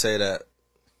 You did say that.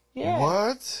 Yeah.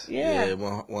 What? Yeah.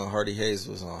 When Hardy Hayes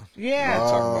was on. Yeah.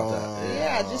 Talking about that.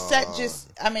 Yeah,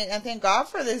 I thank God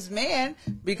for this man,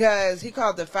 because he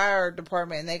called the fire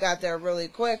department and they got there really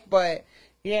quick. But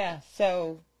yeah,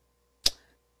 so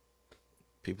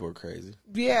people are crazy.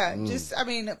 yeah,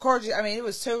 of course, it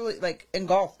was totally like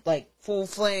engulfed, like full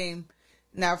flame.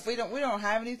 Now, if we don't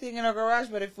have anything in our garage,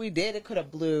 but if we did, it could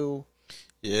have blew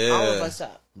all of us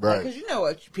up. Right. Because you know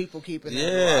what people keep in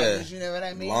their garages, you know what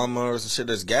I mean? Lawnmowers and shit,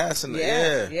 there's gas in the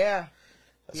air. Yeah.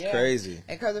 That's crazy.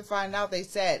 And because to find out, they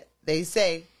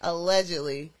say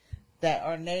allegedly that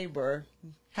our neighbor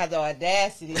had the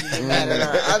audacity to get mad at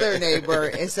our other neighbor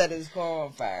and set his car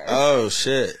on fire. Oh,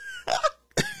 shit.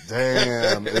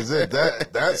 Damn, is it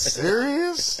that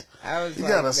serious? I was you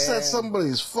like, gotta set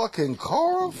somebody's fucking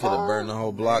car on Could fire? have burned the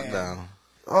whole block down.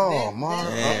 Oh, my.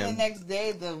 Then the next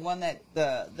day, the one that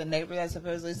the neighbor that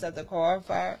supposedly set the car on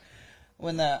fire,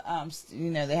 when the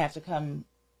they have to come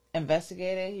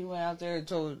investigate it, he went out there and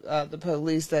told the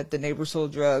police that the neighbor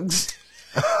sold drugs.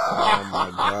 Oh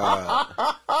my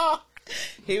god.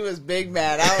 He was big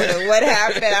mad. I don't know what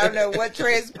happened. I don't know what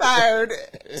transpired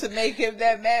to make him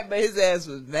that mad, but his ass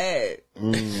was mad.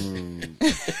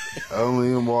 Only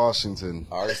in Washington.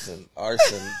 Arson.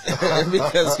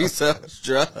 Because he sells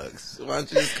drugs. Why don't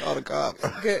you just call the cops?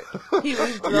 He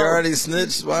was drunk. You already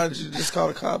snitched. Why don't you just call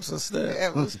the cops instead?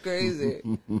 That was crazy.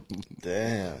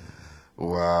 Damn.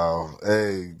 Wow.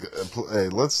 Hey,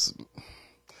 let's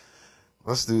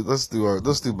do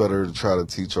better to try to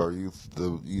teach our youth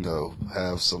to,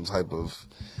 have some type of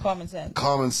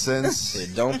common sense. Yeah,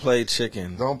 don't play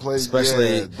chicken. Don't play,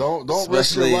 especially don't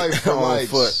risk your life for on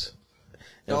likes. Foot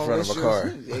in front of a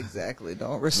car. Exactly.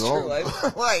 Don't risk your life for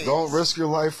likes. Don't risk your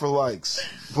life for likes.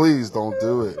 Please don't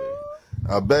do it.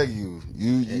 I beg you.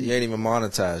 You ain't even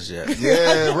monetized yet.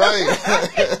 Yeah, right.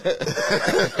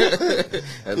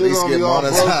 At least get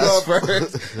monetized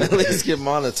first. At least get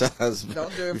monetized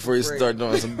Don't do it before you start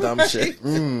doing some dumb shit.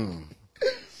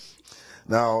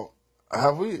 Now,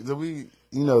 did we, the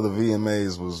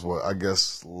VMAs was what, I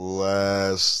guess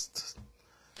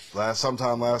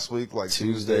sometime last week, like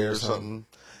Tuesday or something.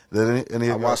 Did any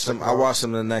I watched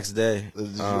them the next day.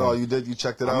 You did? You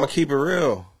checked it out? I'm gonna keep it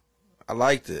real. I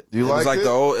liked it. You liked it?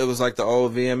 It was like the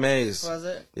old VMAs. Was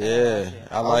it? Yeah,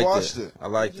 I watched it. I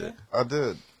liked it. I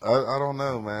did. I don't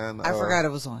know, man. I forgot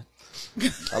it was on.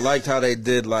 I liked how they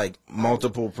did like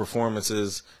multiple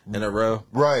performances in a row.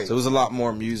 Right. So it was a lot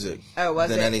more music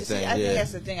than anything. See, I think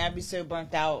that's the thing. I'd be so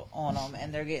burnt out on them,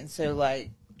 and they're getting so like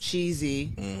cheesy.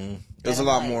 Mm-hmm. It was a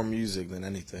lot more music than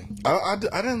anything. I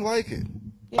didn't like it.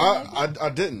 I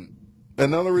didn't.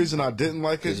 Another reason I didn't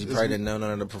like it is you probably didn't know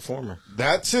none of the performer.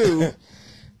 That too.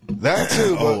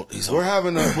 But we're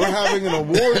having an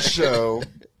award show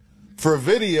for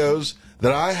videos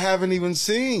that I haven't even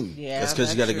seen. Yeah, that's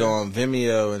because you got to go on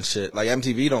Vimeo and shit. Like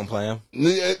MTV don't play them.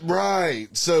 Right.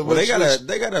 So they got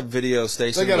a video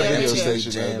station. They got a video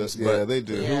station. Jams, yeah, they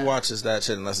do. Who watches that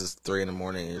shit unless it's 3 a.m.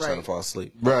 and you're trying to fall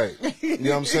asleep? Right. You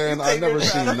know what I'm saying? I've never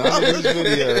seen none of these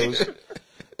videos,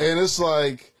 and it's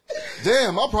like,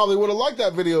 damn, I probably would have liked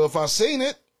that video if I seen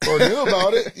it or knew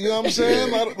about it. You know what I'm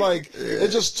saying? It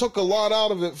just took a lot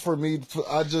out of it for me.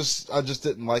 I just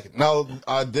didn't like it. Now,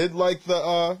 I did like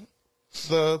the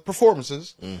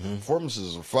performances. Mm-hmm.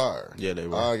 Performances were fire. Yeah, they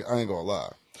were. I ain't gonna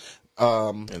lie.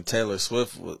 And Taylor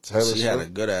Swift, had a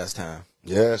good ass time.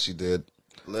 Yeah, she did.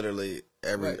 Literally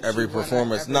every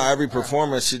performance. Every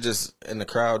performance, she just in the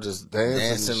crowd just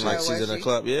dancing like she's in a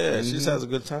club. Yeah, she just has a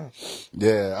good time.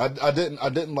 Yeah, I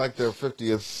didn't like their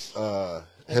 50th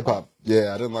hip hop.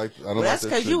 Yeah, I didn't like. That's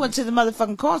because you went to the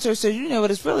motherfucking concert, so you know what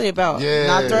it's really about. Yeah,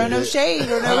 not throwing no shade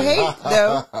or no hate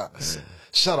though.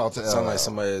 Shout out to Sound like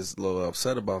somebody is a little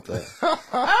upset about that.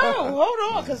 Oh,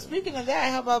 hold on, because speaking of that,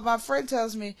 how about my friend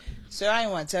tells me, so I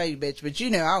ain't want to tell you, bitch, but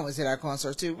I went to that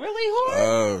concert too. Really, whore?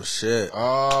 Oh, shit.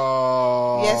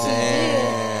 Oh. Yes, he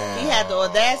did. He had the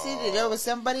audacity to go with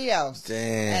somebody else.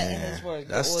 Damn.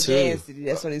 That's the audacity.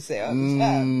 That's what he said all the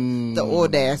time. The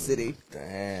audacity.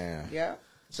 Damn. Yeah.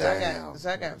 So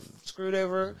I got screwed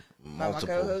over by my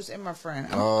co-host and my friend.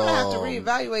 I'm gonna have to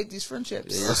reevaluate these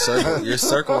friendships. Yeah, your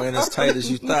circle ain't as tight as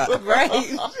you thought.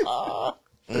 Right.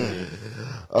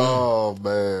 Oh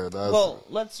man. Well,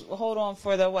 let's hold on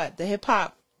for the hip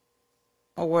hop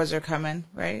awards are coming,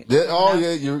 right? Yeah. Oh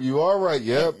yeah. You are right.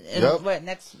 Yep. And yep. What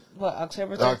next?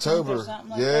 October? October. Or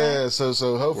something like yeah. that? So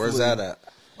hopefully. Where's that at?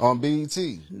 On BET.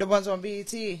 The ones on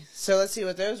BET. So let's see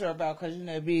what those are about, because you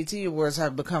know BET awards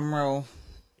have become real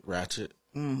ratchet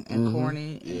and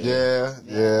corny.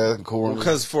 Yeah, corny.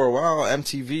 Because for a while,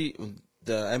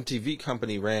 the MTV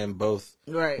company ran both,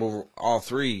 right? Well, all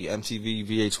three, MTV,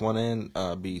 VH1,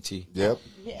 and BET. Yep.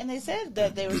 Yeah, and they said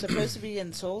that they were supposed to be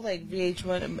in Seoul, like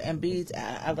VH1 and BET.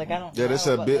 I don't. Yeah, they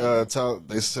said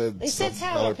they said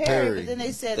Tyler Perry, but then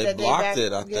they said they that blocked they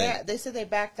it. I think. Yeah, they said they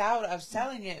backed out of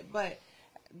selling it, but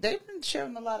they've been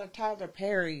showing a lot of Tyler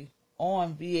Perry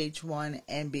on VH1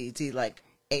 and BET, like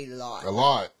a lot. A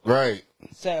lot, right?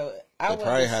 So they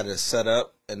probably had it set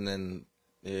up, and then.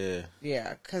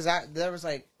 Yeah, because there was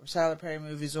like Tyler Perry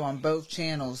movies on both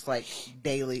channels like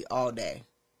daily, all day.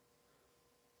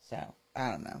 So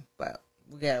I don't know, but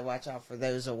we gotta watch out for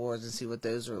those awards and see what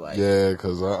those are like. Yeah,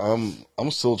 because I'm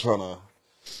still trying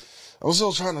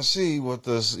to see what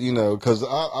this, because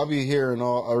I'll be hearing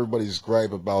everybody's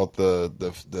gripe about the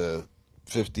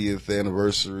 50th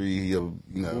anniversary of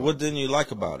What didn't you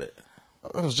like about it?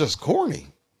 It was just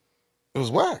corny. It was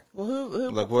whack. Well,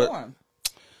 who like performed? What?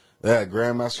 They had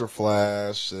Grandmaster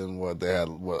Flash and I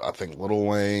think Lil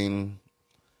Wayne,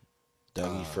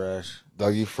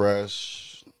 Dougie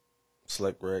Fresh,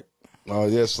 Slick Rick. Oh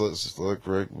yes, Slick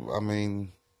Rick. I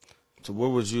mean, so what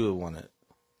would you have wanted?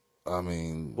 I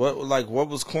mean, what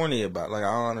was corny about? Like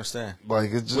I don't understand.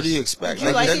 Like it just, what do you expect?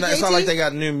 It's not like they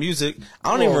got new music. I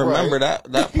don't even remember that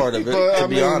part of it. But, to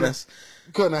be honest,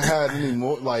 couldn't have had any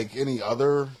more any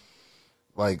other.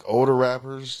 Like older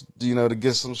rappers, to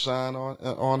get some shine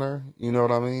on her. You know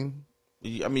what I mean?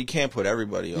 I mean, you can't put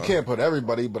everybody on. You can't put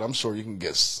everybody, but I'm sure you can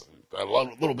get a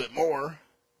little bit more.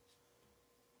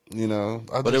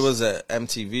 But it was a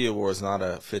MTV Awards, not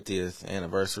a 50th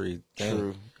anniversary thing.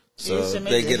 True. So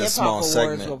they get a small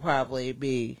segment. Will probably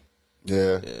be.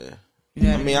 Yeah.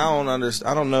 I mean, I don't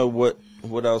understand. I don't know what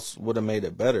else would have made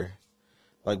it better.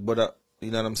 Like what?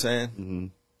 You know what I'm saying? Mm-hmm.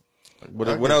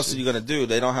 What else are you gonna do?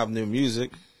 They don't have new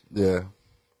music. Yeah.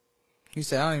 He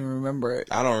said, "I don't even remember it."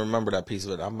 I don't remember that piece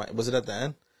of it. Was it at the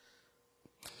end?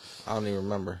 I don't even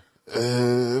remember.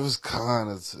 It was kind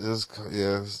of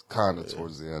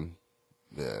towards the end.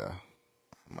 Yeah.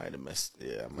 I might have missed.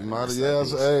 Yeah, I might have. Yeah.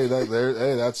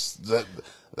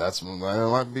 That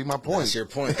might be my point. That's your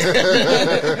point.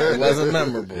 It wasn't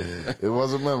memorable. It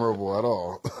wasn't memorable at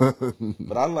all.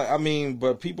 But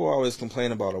but people always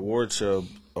complain about award shows,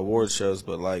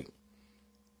 but like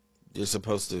you're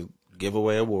supposed to give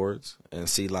away awards and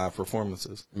see live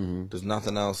performances. Mm-hmm. There's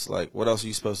nothing else. Like, what else are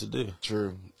you supposed to do?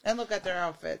 True. And look at their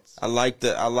outfits. I like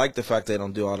the fact they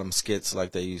don't do all them skits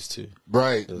like they used to.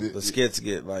 Right. The skits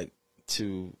get like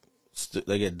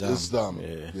they get dumb. It's dumb.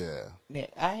 Yeah.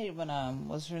 I hate when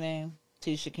what's her name?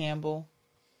 Tisha Campbell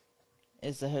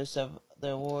is the host of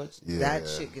the awards. Yeah. That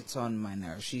shit gets on my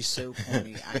nerves. She's so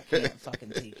corny. I can't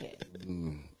fucking take it.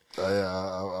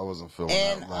 I wasn't feeling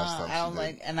that last time.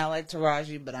 I like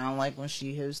Taraji, but I don't like when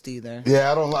she hosts either.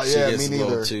 Yeah, I don't like. Yeah, me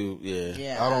neither.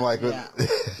 Yeah, I don't like it.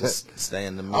 Just stay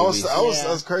in the movies.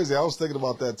 That's crazy. I was thinking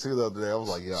about that too the other day. I was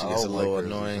like, she gets a little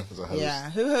annoying. Yeah,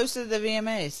 who hosted the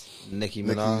VMAs? Nicki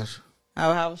Minaj.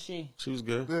 Oh, how was she? She was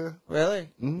good. Yeah. Really?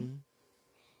 Mm-hmm.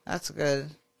 That's good.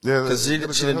 Yeah, because she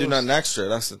didn't do nothing extra.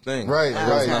 That's the thing. Right.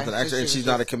 Nothing extra, and she's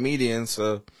not a comedian,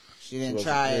 so she didn't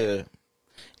try it.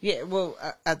 Yeah, well,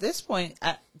 at this point,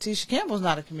 Tisha Campbell's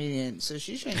not a comedian, so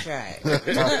she shouldn't try it.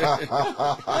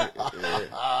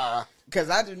 Because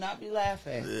I do not be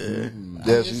laughing. Yeah,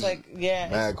 I'm just like,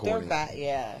 mad corny.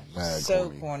 Mad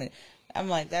so corny. I'm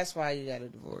like, that's why you got a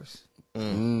divorce.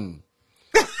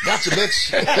 Gotcha, bitch.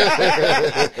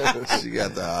 She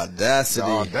got the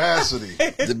audacity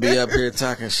to be up here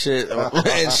talking shit,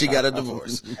 and she got a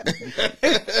divorce.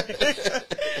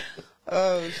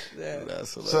 Oh shit!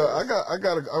 So I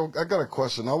got a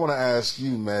question. I want to ask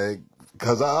you, Meg,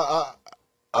 because I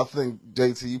think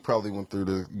JT, you probably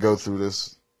go through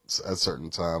this at certain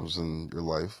times in your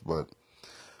life, but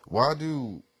why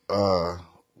do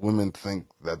women think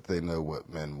that they know what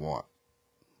men want?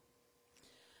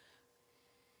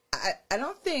 I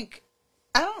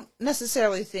don't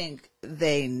necessarily think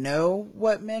they know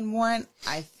what men want.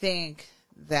 I think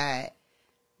that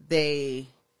they,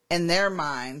 in their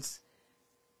minds,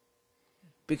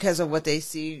 because of what they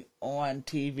see on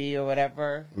TV or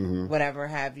whatever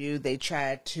have you, they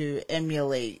try to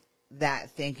emulate that,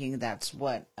 thinking that's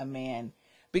what a man.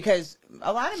 Because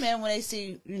a lot of men, when they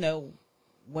see,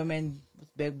 women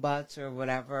with big butts or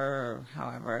whatever, or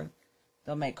however,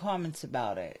 they'll make comments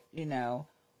about it,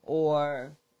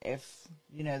 or if,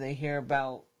 they hear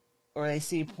about, or they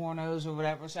see pornos or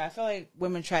whatever. So I feel like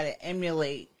women try to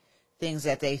emulate things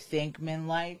that they think men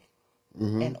like,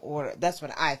 in order. That's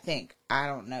what I think. I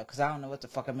don't know, because I don't know what the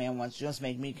fuck a man wants. You just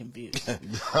make me confused.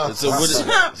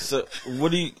 So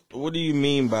what do you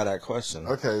mean by that question?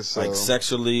 Okay, so like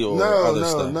sexually or other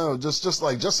stuff? No, just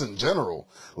like just in general.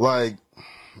 Like,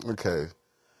 okay,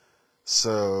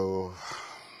 so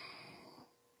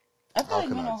I feel like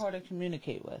men are hard to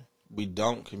communicate with. We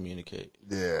don't communicate.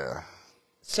 Yeah.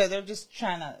 So they're just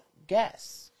trying to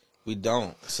guess. We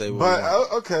don't say what but we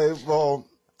want. Okay, well.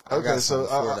 Okay, so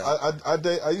I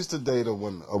I used to date a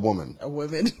woman. A woman. I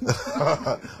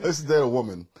used to date a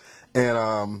woman,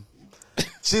 and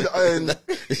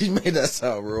you made that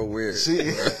sound real weird.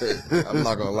 I'm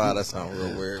not gonna lie, that sounds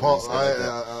real weird.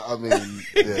 I mean,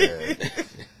 yeah.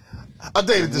 I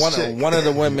dated this chick. One of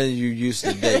the women you used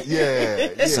to date.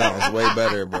 Yeah. Sounds way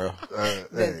better, bro.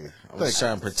 Hey, I'm just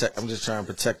trying to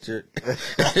protect your your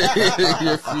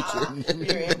future.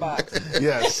 Your inbox.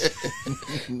 Yes.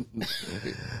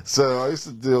 So I used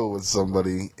to deal with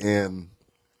somebody, and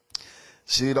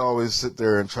she'd always sit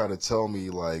there and try to tell me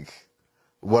like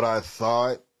what I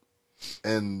thought,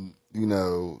 and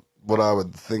what I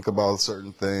would think about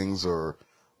certain things, or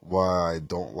why I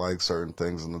don't like certain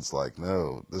things. And it's like,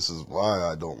 no, this is why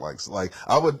I don't like. Like,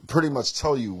 I would pretty much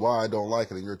tell you why I don't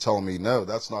like it, and you're telling me no,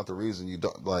 that's not the reason you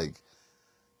don't like.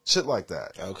 Shit like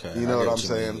that. Okay. You know what I'm you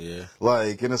saying? mean, yeah.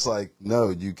 Like, and it's like, no,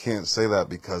 you can't say that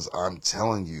because I'm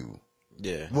telling you.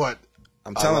 Yeah. What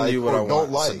I'm telling like you what I don't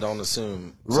want, like. so don't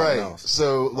assume Right. else.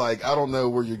 So, like, I don't know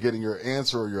where you're getting your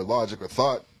answer or your logic or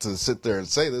thought to sit there and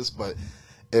say this, but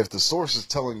if the source is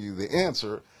telling you the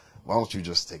answer, why don't you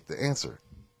just take the answer?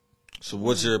 So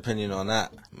what's your opinion on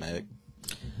that, Meg?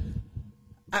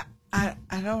 I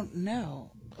don't know.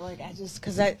 Like,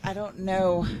 because I don't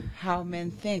know how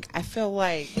men think. I feel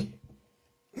like,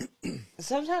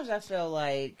 sometimes I feel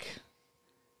like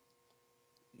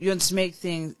you just make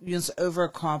things, you just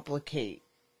overcomplicate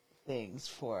things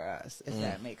for us, if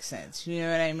that makes sense. You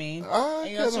know what I mean?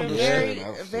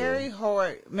 Very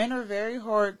hard. Men are very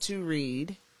hard to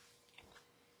read,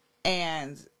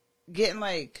 and getting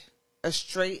like a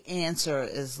straight answer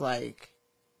is like,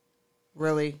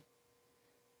 really?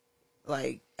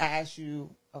 Like, I ask you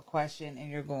a question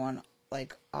and you're going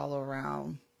like all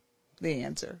around the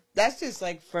answer. That's just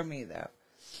like for me though.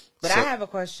 But I have a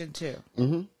question too.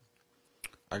 Mm-hmm.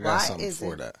 I got something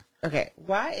for that. Okay.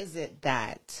 Why is it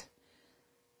that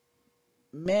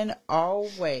men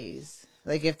always,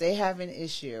 like, if they have an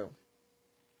issue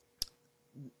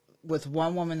with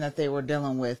one woman that they were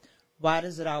dealing with, why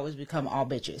does it always become all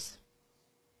bitches?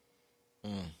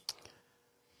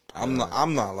 I'm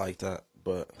not like that.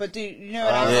 But do you know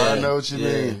what I mean? I know what you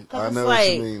mean. I know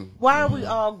what you mean. Why are we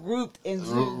all grouped into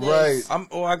this? Right.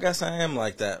 I guess I am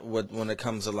like that when it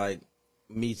comes to like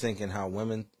me thinking how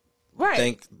women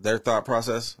think their thought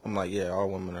process. I'm like, yeah,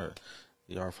 all women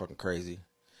are fucking crazy.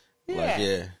 Yeah. Like,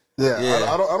 yeah.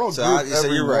 Yeah, I don't so group so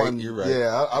everyone. You're right.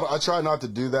 Yeah, I try not to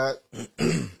do that.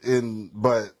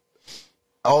 But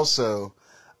also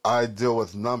I deal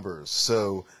with numbers.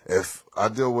 So if I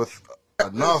deal with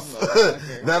enough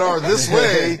that are this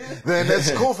way, then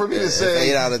it's cool for me to say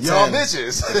 8 out of 10, y'all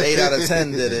bitches. If 8 out of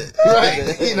 10 did it,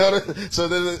 right? So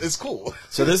then it's cool.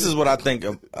 So this is what I think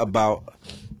about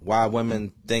why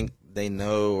women think they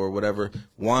know or whatever.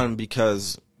 One,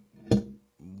 because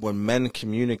when men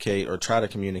communicate or try to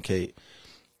communicate,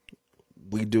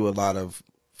 we do a lot of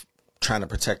trying to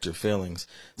protect your feelings.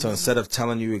 So instead of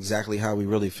telling you exactly how we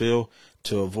really feel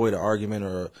to avoid an argument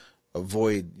or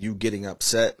avoid you getting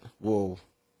upset, we'll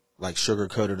like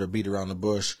sugarcoat it or beat around the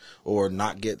bush or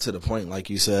not get to the point, like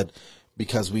you said,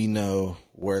 because we know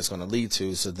where it's going to lead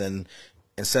to. So then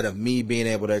instead of me being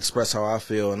able to express how I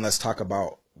feel and let's talk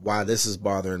about why this is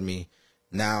bothering me,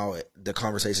 now the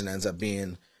conversation ends up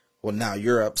being, well, now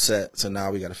you're upset, so now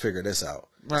we got to figure this out.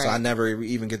 Right. So I never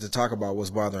even get to talk about what's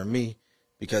bothering me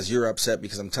because you're upset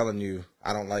because I'm telling you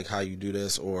I don't like how you do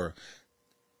this, or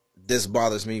this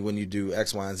bothers me when you do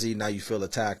X, Y, and Z. Now you feel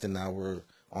attacked, and now we're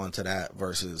on to that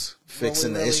versus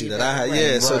fixing the issue that I had.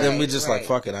 Yeah, so then we just like,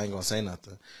 fuck it, I ain't going to say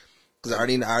nothing. Because I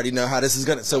already know how this is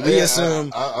going to, so we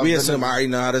assume I already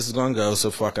know how this is going to go,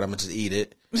 so fuck it, I'm going to just eat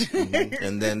it.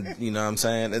 And then, you know what I'm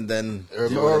saying? And then,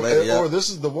 or this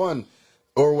is the one,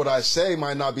 or what I say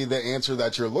might not be the answer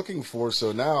that you're looking for.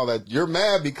 So now that you're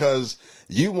mad because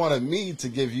you wanted me to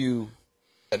give you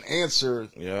an answer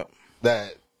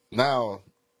that now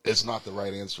it's not the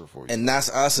right answer for you. And that's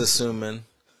us assuming.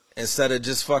 Instead of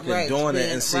just fucking doing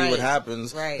it and see what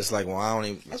happens, it's like, well, I don't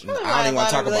even want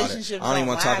to talk about it. I don't even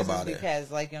want to talk about it. Because,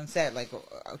 like you said, like,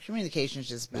 communication is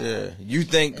just bad. Yeah. You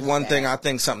think one thing, I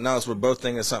think something else. We're both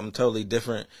thinking something totally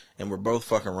different, and we're both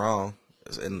fucking wrong,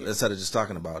 instead of just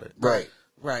talking about it. Right.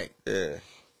 Right. Yeah.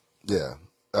 Yeah,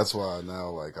 that's why now,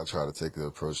 like, I try to take the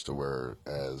approach to where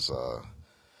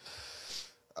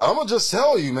I'm gonna just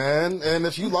tell you, man, and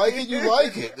if you like it, you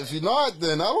like it. If you're not,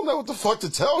 then I don't know what the fuck to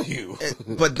tell you.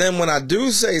 But then when I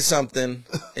do say something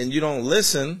and you don't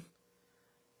listen,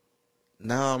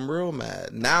 now I'm real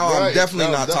mad. Now I'm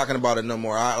definitely not talking about it no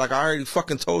more. I already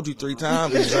fucking told you 3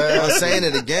 times. I'm saying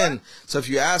it again. So if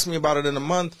you ask me about it in a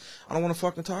month, I don't want to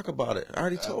fucking talk about it. I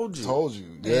already told you. Told you.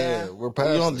 Yeah, we're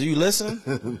past Do you listen?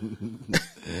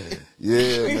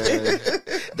 Yeah, man.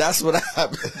 That's what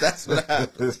happened. That's what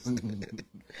happened.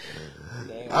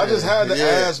 I just had to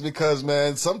ask because,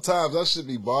 man, sometimes that should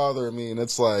be bothering me, and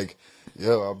it's like,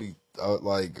 yo, I'll be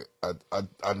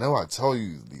I know I tell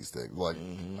you these things. Like,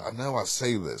 I know I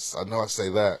say this. I know I say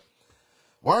that.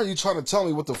 Why are you trying to tell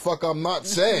me what the fuck I'm not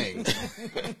saying?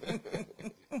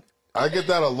 I get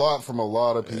that a lot from a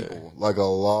lot of people. Like, a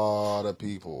lot of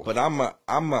people. But I'm a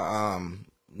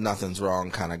nothing's wrong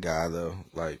kind of guy, though.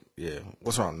 Like, yeah,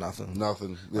 what's wrong? Nothing.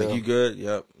 Nothing. Yeah. Like, you good?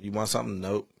 Yep. You want something?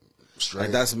 Nope. Straight.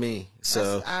 Like, that's me.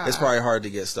 So it's probably hard to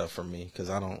get stuff from me because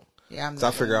I don't. Yeah,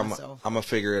 I figure I'm gonna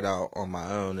figure it out on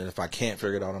my own, and if I can't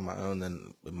figure it out on my own,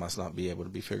 then it must not be able to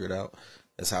be figured out.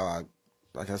 That's how I,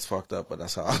 like, that's fucked up, but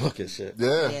that's how I look at shit.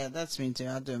 Yeah, that's me too.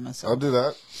 I'll do it myself. I'll do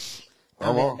that.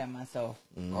 I'll do that myself.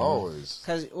 Always.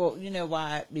 Because, well, you know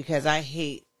why? Because I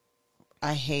hate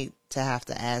to have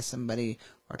to ask somebody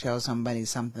or tell somebody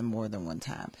something more than one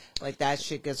time. Like, that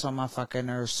shit gets on my fucking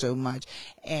nerves so much,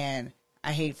 and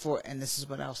I hate and this is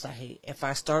what else I hate. If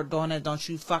I start doing it, don't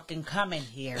you fucking come in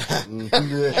here and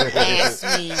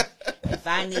ask me if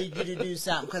I need you to do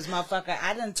something. Because, motherfucker,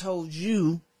 I done told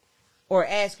you or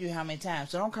ask you how many times.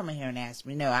 So don't come in here and ask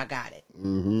me. No, I got it.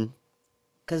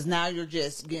 Because now you're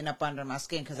just getting up under my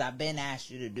skin because I've been asked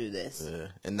you to do this. Yeah.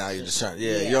 And now you're just trying.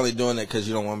 Yeah, you're only doing it because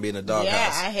you don't want to be in the doghouse.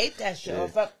 Yeah, I hate that shit. Yeah.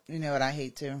 Fuck. You know what I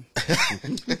hate too?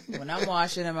 When I'm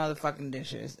washing them motherfucking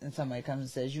dishes and somebody comes and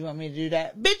says, "You want me to do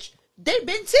that?" Bitch, they've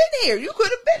been sitting here. You could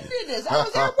have been doing this. I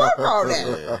was at work all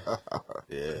day.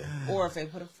 Yeah. Or if they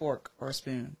put a fork or a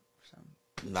spoon.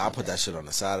 No, I put that shit on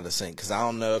the side of the sink because I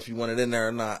don't know if you want it in there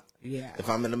or not. Yeah. If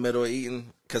I'm in the middle of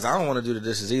eating, because I don't want to do the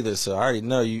dishes either, so I already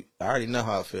know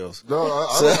how it feels. No,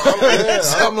 so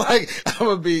I'm like,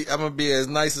 I'm gonna be as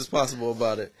nice as possible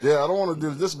about it. Yeah, I don't want to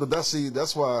do this, but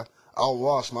that's why I'll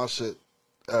wash my shit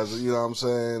as you know what I'm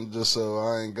saying, just so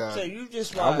I ain't got. So you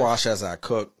just wash. I wash as I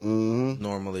cook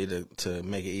normally to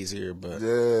make it easier, but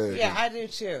yeah, I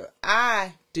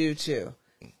do too.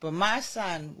 But my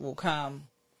son will come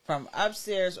from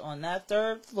upstairs on that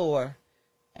 3rd floor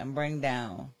and bring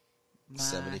down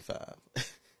 75.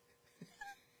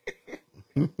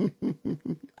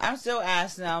 I'm still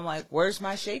asking. I'm like, "Where's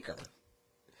my shaker?"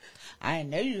 I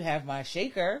know you have my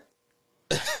shaker.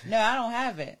 No, I don't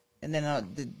have it. And then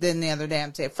the other day,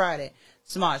 I'm saying Friday,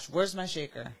 Smosh, where's my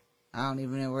shaker? I don't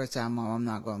even know where it's at, Mom. I'm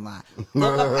not gonna lie.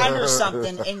 Look up under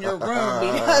something in your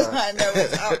room because I know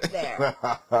it's up there.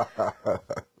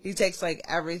 He takes like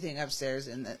everything upstairs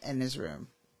in his room.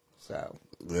 So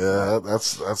yeah,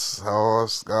 that's how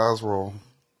us guys roll.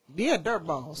 Yeah, dirt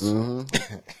balls. I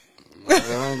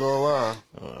ain't gonna lie.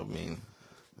 I mean,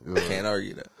 can't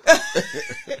argue that.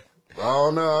 I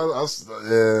don't know.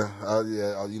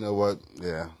 You know what?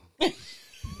 Yeah.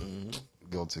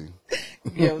 Guilty.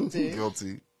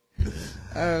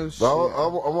 Oh shit. So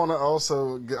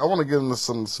I want to get into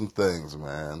some things,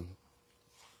 man,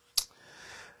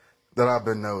 that I've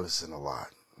been noticing a lot.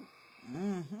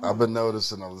 I've been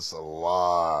noticing this a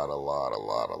lot.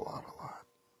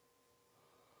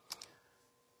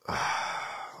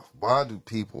 Why do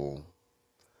people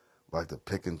like to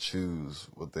pick and choose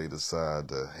what they decide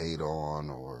to hate on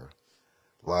or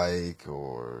like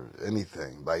or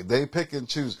anything? Like, they pick and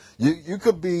choose. You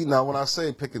could be, now when I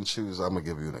say pick and choose, I'm gonna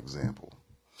give you an example.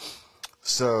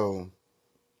 So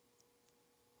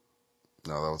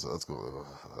no, that's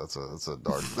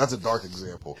a dark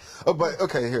example. Oh, but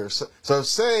okay, here. So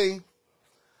say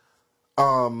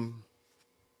all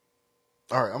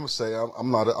right, I'm gonna say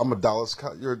I'm a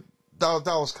you're a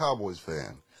Dallas Cowboys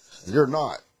fan. You're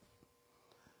not.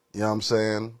 You know what I'm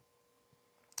saying?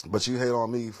 But you hate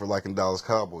on me for liking Dallas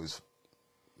Cowboys.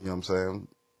 You know what I'm saying?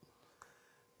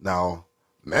 Now,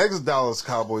 Meg's a Dallas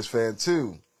Cowboys fan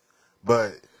too.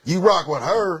 But you rock with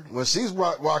her when she's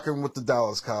rocking with the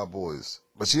Dallas Cowboys.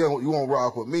 But you won't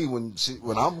rock with me when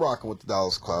I'm rocking with the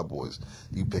Dallas Cowboys.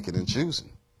 You picking and choosing.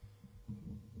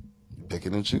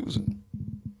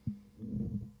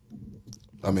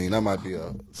 I mean, that might be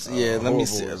a let me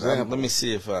see. Example. Let me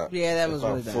see if I that was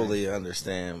really fully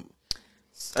understand.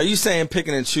 Are you saying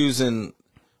picking and choosing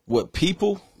With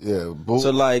people? Yeah.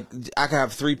 So, like, I can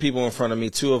have 3 people in front of me.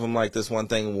 2 of them like this one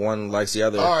thing, one likes the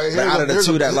other. All right, but out of the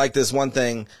 2 that like this one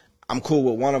thing, I'm cool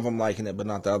with one of them liking it, but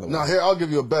not the other one. Now, here, I'll give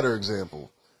you a better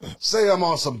example. Say I'm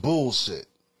on some bullshit.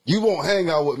 You won't hang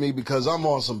out with me because I'm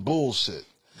on some bullshit.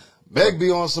 Meg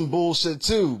be on some bullshit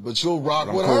too, but you'll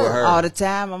rock with her. All the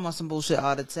time. I'm on some bullshit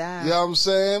all the time. You know what I'm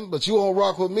saying? But you won't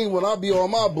rock with me when I be on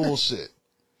my bullshit.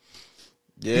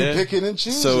 Yeah. You picking and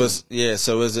choosing. So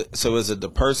is it the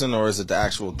person or is it the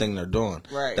actual thing they're doing?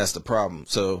 Right. That's the problem.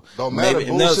 So don't matter. Maybe,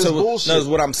 bullshit. No,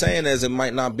 what I'm saying is it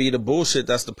might not be the bullshit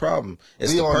that's the problem.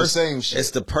 It's the same shit.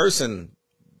 It's the person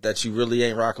that you really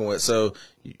ain't rocking with. So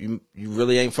you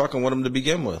really ain't fucking with them to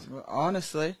begin with.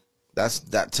 Honestly.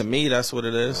 To me, that's what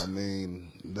it is. I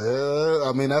mean,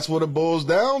 that's what it boils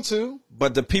down to.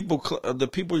 But the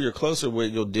people you're closer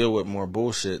with, you'll deal with more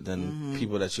bullshit than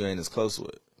people that you ain't as close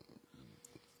with.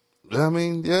 I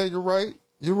mean, yeah, you're right.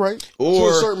 You're right. Or,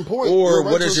 to a certain point. Or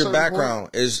right what is your background?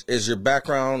 Is your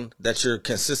background that you're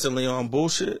consistently on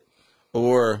bullshit?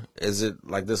 Or is it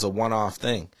like this a one-off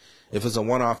thing? If it's a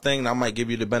one-off thing, I might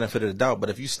give you the benefit of the doubt. But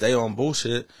if you stay on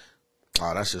bullshit,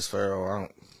 that's just Pharaoh.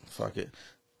 Fuck it.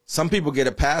 Some people get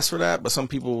a pass for that, but some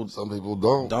people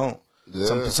don't.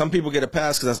 Yeah. Some people get a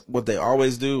pass because that's what they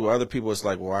always do. Other people, it's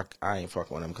like, well, I ain't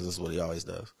fucking with him because this is what he always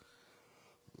does.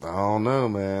 I don't know,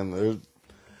 man.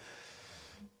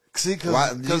 See,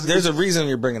 because there's a reason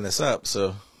you're bringing this up.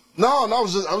 So no, I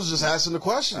was just asking the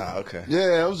question. Ah, okay.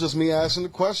 Yeah, it was just me asking the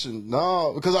question.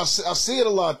 No, because I see it a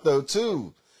lot though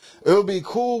too. It would be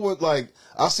cool with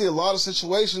I see a lot of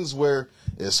situations where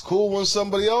it's cool when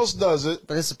somebody else does it,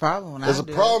 but it's a problem when it's a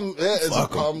problem. Yeah, it's a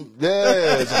problem.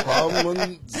 Yeah, it's a problem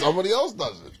when somebody else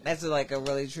does it. That's like a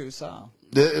really true song.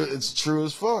 It's true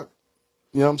as fuck.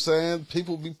 You know what I'm saying?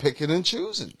 People be picking and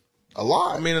choosing a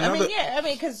lot. I mean,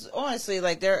 because honestly,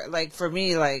 for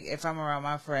me, if I'm around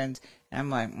my friends and I'm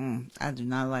like, I do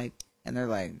not like, and they're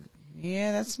like,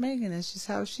 yeah, that's Megan. That's just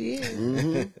how she is.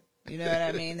 Mm-hmm. You know what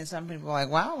I mean? And some people are like,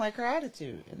 well, I don't like her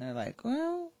attitude. And they're like,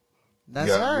 well, that's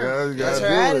her. That's her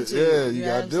attitude. Yeah, you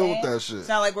gotta deal with that shit. It's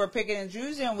not like we're picking and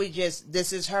choosing.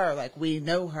 This is her. Like, we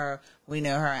know her. We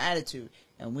know her attitude.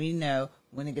 And we know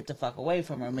when to get the fuck away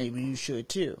from her. Maybe you should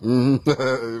too.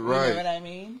 Mm-hmm. Right. You know what I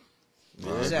mean? I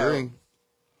agree.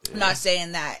 I'm not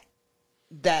saying that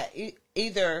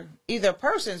either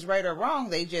person's right or wrong.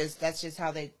 That's just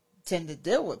how they tend to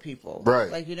deal with people.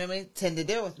 Right. Like, you know what I mean? Tend to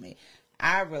deal with me.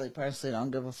 I really personally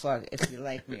don't give a fuck if you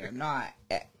like me or not,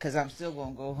 because I'm still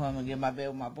going to go home and get my bed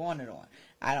with my bonnet on.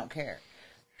 I don't care.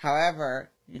 However,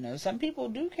 some people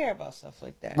do care about stuff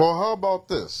like that. Well, how about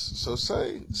this? So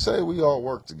say we all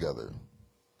work together.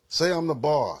 Say I'm the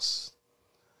boss.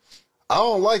 I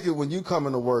don't like it when you come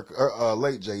into work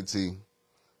late, JT. You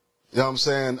know what I'm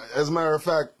saying? As a matter of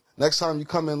fact, next time you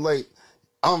come in late,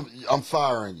 I'm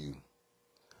firing you.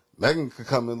 Megan could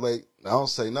come in late. I don't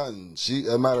say nothing. As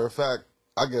a matter of fact,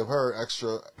 I give her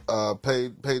extra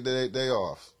paid day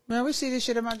off. Man, we see this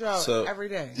shit in my job every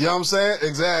day. You know what I'm saying?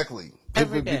 Exactly.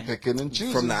 Every People day. be picking and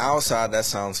choosing. From the outside, that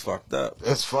sounds fucked up.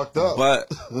 It's fucked up. But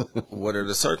what are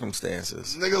the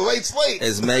circumstances? Nigga, late's late.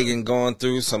 Is Megan going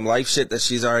through some life shit that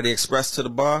she's already expressed to the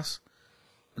boss?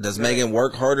 Does Megan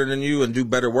work harder than you and do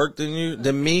better work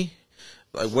than me?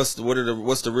 Like, what's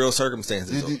the real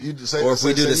circumstances? Or if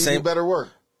we do the same, do better work.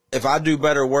 If I do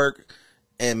better work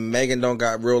and Megan don't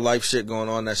got real life shit going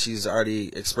on that she's already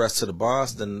expressed to the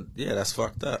boss, then yeah, that's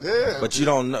fucked up. Yeah. But you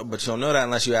don't know that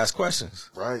unless you ask questions.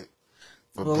 Right.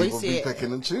 But well, people be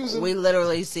picking and choosing. We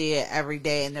literally see it every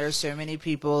day, and there's so many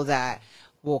people that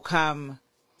will come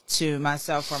to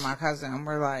myself or my cousin, and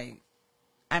we're like,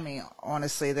 I mean,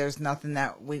 honestly, there's nothing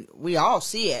that we all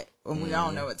see it, and we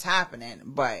all know what's happening,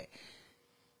 but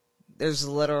there's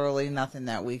literally nothing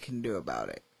that we can do about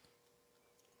it.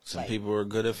 Some people are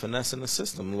good at finessing the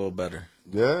system a little better.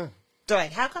 Yeah. So,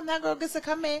 like, how come that girl gets to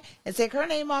come in and take her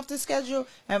name off the schedule?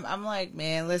 And I'm like,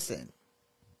 man, listen,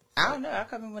 I don't know. I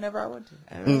come in whenever I want to.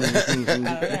 I don't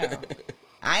know.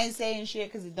 I ain't saying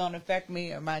shit because it don't affect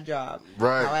me or my job.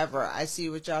 Right. However, I see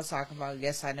what y'all talking about.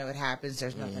 Yes, I know it happens.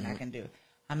 There's nothing I can do.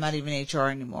 I'm not even HR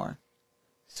anymore.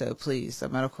 So please, the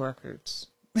medical records.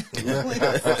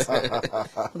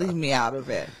 Leave me out of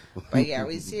it. But yeah,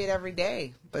 we see it every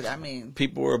day. But I mean,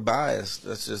 people are biased.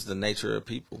 That's just the nature of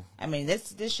people. I mean,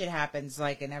 this shit happens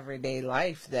like in everyday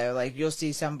life though. Like, you'll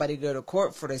see somebody go to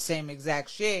court for the same exact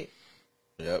shit.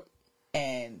 Yep.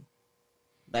 And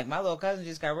like, my little cousin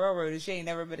just got railroaded. She ain't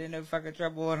never been in no fucking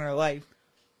trouble in her life.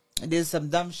 And did some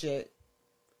dumb shit.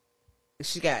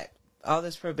 She got all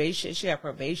this probation. She got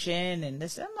probation and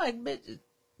this. I'm like, bitch,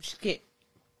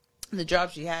 the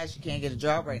job she has, she can't get a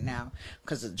job right now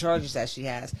because of the charges that she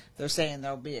has. They're saying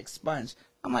they'll be expunged.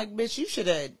 I'm like, bitch, you should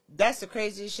have. That's the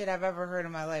craziest shit I've ever heard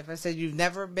in my life. I said, you've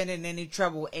never been in any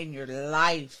trouble in your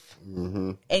life.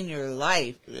 Mm-hmm. In your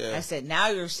life. Yeah. I said, now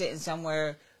you're sitting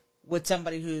somewhere with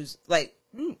somebody who's like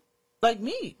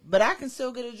me, but I can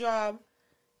still get a job.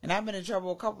 And I've been in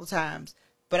trouble a couple times,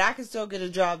 but I can still get a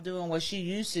job doing what she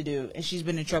used to do, and she's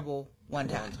been in trouble one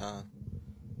time.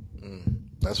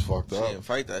 That's fucked She up. didn't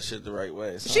fight that shit the right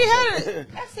way. She had it.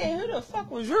 I said, who the fuck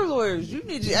was your lawyers? You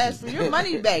need to ask for your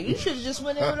money back. You should have just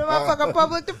went in with a motherfucking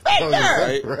public defender.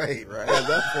 Right. At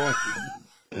that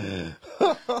point.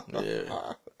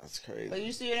 Yeah, that's crazy. But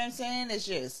you see what I'm saying? It's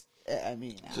just, I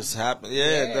mean. Just happen.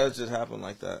 Yeah, it does just happen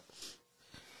like that.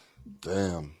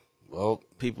 Damn. Well,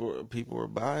 people are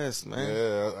biased, man.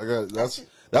 Yeah,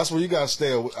 that's where you gotta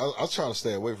stay. I try to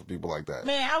stay away from people like that.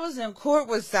 Man, I was in court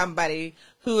with somebody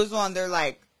who was on their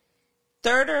like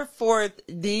third or fourth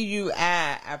DUI.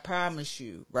 I promise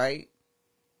you, right?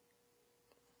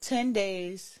 10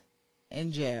 days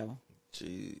in jail.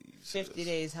 Jeez. 50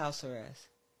 days house arrest.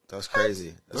 That's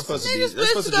crazy. That's supposed to be. Niggas That's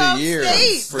supposed been to be years.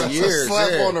 upstate. For That's years. a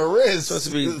slap on the wrist.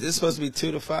 It's supposed to be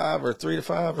 2 to 5 or 3 to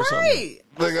 5 or something. Right.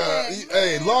 Like,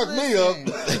 hey, lock me up.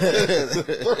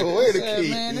 Throw away the key.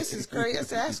 Man, this is crazy. I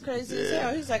said, that's crazy as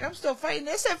hell. He's like, I'm still fighting.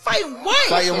 I said, fighting what?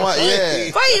 Fighting what?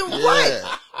 Yeah. Fighting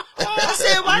what? I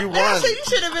said, why? I said, you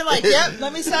should have been like, yep,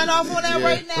 let me sign off on that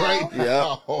right now.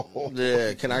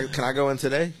 Yeah. Can I go in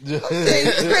today? It's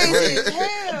crazy as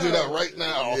hell. Do that right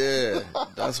now. Yeah.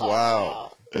 That's wild.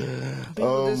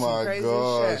 Oh my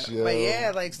gosh. Shit. But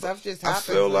yeah, like stuff just happens.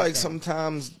 I feel like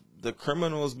sometimes the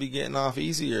criminals be getting off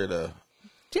easier though.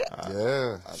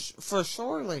 Yeah. For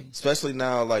surely. Especially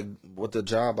now, like with the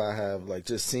job I have, like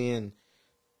just seeing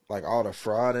like all the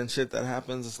fraud and shit that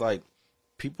happens. It's like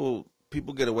people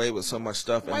get away with so much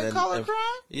stuff, White and collar then crime?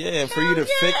 and for you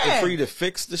to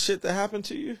fix the shit that happened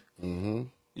to you,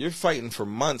 you're fighting for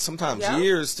months, sometimes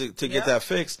years to get that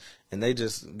fixed, and they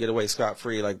just get away scot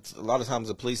free. Like a lot of times,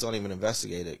 the police don't even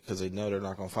investigate it because they know they're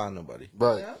not gonna find nobody.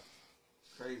 Right. Yep.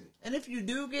 Crazy. And if you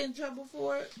do get in trouble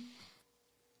for it,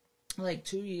 like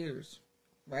 2 years,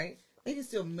 right? They can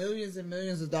steal millions and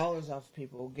millions of dollars off of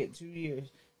people. Get 2 years.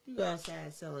 You go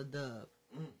outside, sell a dub.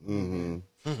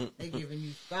 They giving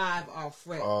you 5 off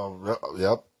rent.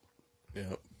 Yep.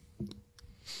 Yep.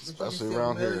 Especially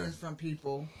around here. From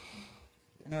people,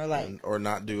 and they're like, or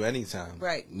not do any time.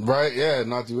 Right. Yeah,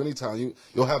 not do any time.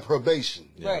 You'll have probation.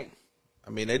 Yeah. Right. I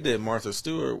mean, they did Martha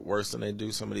Stewart worse than they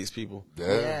do some of these people.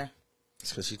 Yeah. It's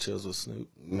because she chills with Snoop.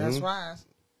 That's why.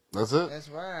 That's it. That's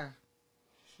why.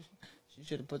 She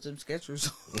should have put some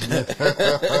Skechers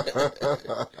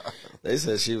on. They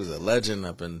said she was a legend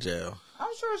up in jail.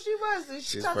 I'm sure she was.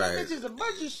 She taught that bitches a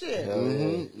bunch of shit.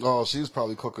 Oh, she was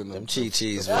probably cooking them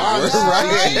Chi-Chis.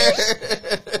 Right.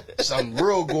 Some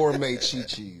real gourmet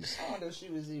Chi-Chis. I wonder if she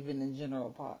was even in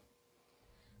general pop.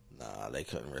 Nah, they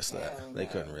couldn't risk that. They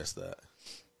couldn't risk that.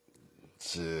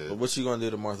 Shit. But what you gonna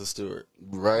do to Martha Stewart?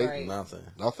 Right. Nothing.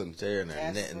 Tearing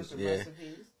there, knitting. Yeah.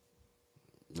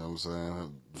 You know what I'm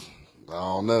saying? I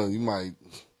don't know. You might.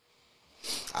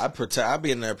 I'd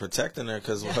be in there protecting her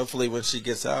because hopefully when she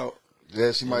gets out,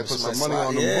 she might put some money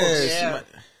on the books. She might.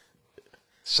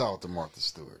 Shout out to Martha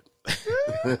Stewart.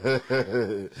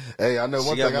 Hey, I know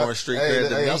one she thing. Got more street cred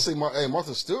than me. I see.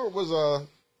 Martha Stewart was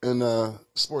in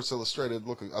Sports Illustrated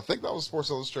looking. I think that was Sports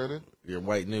Illustrated. Your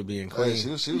white newbie and queen. Hey, she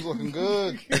was looking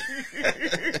good.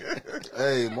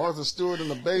 Hey, Martha Stewart in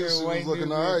the base, she was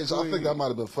looking all right. So I think that might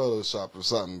have been Photoshopped or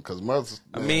something. Because Martha.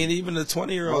 I mean, even the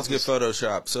 20-year-olds get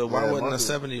Photoshopped. So why wouldn't a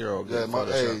 70-year-old get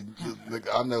Photoshopped? Hey,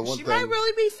 I know one she thing. She might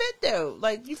really be fit though.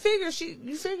 Like you figure she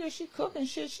cooking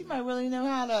shit. She might really know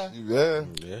how to. Yeah.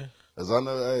 As I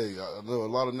know, I know a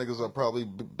lot of niggas that probably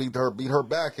beat her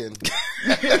back in.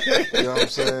 You know what I'm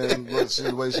saying? But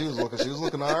the way she was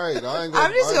looking all right.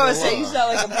 I'm just gonna say you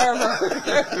sound like a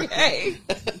pervert. Okay.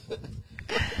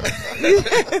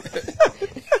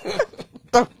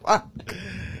 The fuck?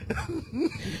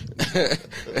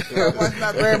 What's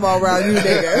my grandma around you,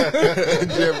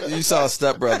 nigga? You saw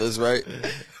Step Brothers, right?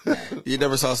 You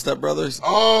never saw Step Brothers?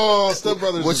 Oh, Step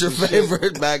Brothers. What's your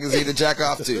favorite magazine to jack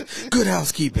off to? Good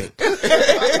Housekeeping.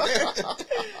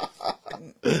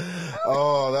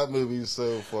 Oh, that movie is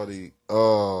so funny.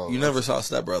 Oh, you never saw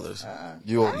Step Brothers?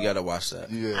 You gotta watch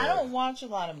that. Yeah. I don't watch a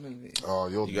lot of movies. Oh,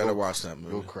 you gotta watch that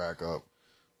movie. You'll crack up.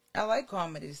 I like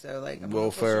comedies though. Like I'm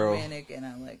Will Ferrell, romantic, and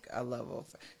I love Will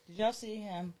Ferrell. Did y'all see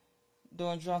him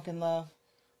doing Drunken Love?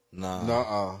 Nah.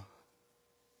 Nuh-uh.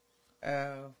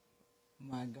 Oh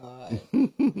my God.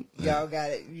 Y'all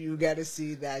got it. You got to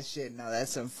see that shit. No,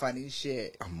 that's some funny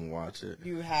shit. I'm gonna watch it.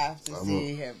 You have to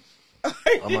see him.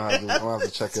 I'm gonna have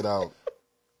to check it out.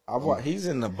 He's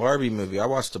in the Barbie movie. I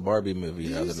watched the Barbie movie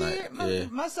the other night. Yeah.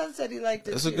 My son said he liked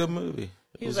it. It's a good movie.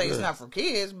 He was like, it's not for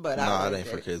kids, but no, it ain't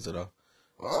for kids at all.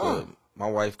 So my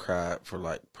wife cried for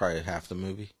like probably half the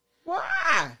movie.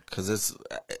 Why? Because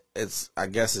it's I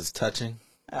guess it's touching.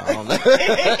 I don't know.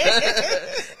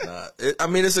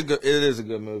 It is a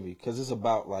good movie because it's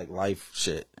about like life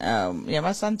shit. Yeah,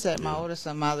 my son said my other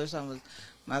son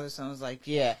was like,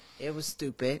 yeah, it was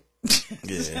stupid.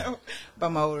 Yeah. But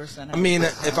my older son. I mean,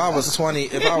 if I was 20,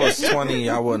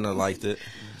 I wouldn't have liked it.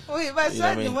 Well, my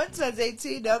son, the one son's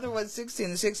 18, the other one's 16.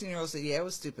 The 16-year-old said, yeah, it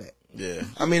was stupid. Yeah.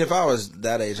 I mean, if I was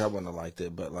that age, I wouldn't have liked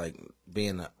it. But like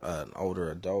being an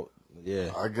older adult,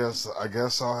 yeah. I guess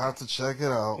I'll have to check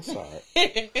it out. It's all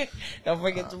right. Don't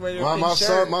forget to wear your my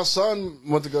son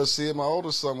went to go see it. My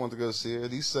oldest son went to go see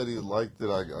it. He said he liked it.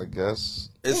 I guess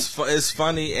it's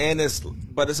funny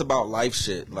but it's about life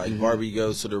shit. Like Barbie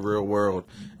goes to the real world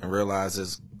and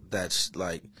realizes that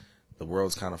like the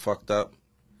world's kind of fucked up,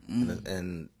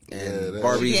 and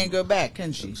Barbie can't go back,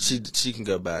 can she? She can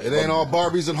go back. It ain't all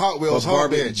Barbies and Hot Wheels,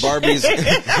 Barbie's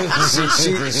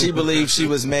she believes she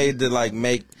was made to like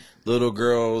make little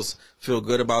girls feel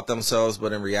good about themselves,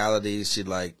 but in reality, she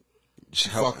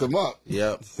fucked them up.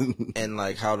 Yep. And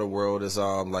like how the world is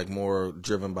like more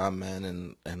driven by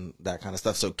men and that kind of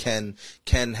stuff. So Ken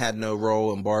had no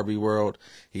role in Barbie world.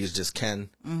 He's just Ken.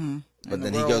 Mm-hmm. But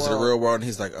then he goes to the real world and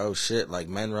he's like, oh shit, like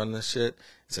men run this shit.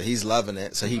 So he's loving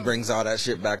it. So he brings all that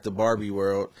shit back to Barbie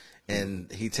world.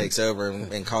 And he takes over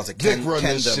and calls it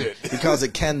Kendom. He calls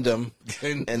it Kendom.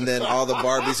 And then all the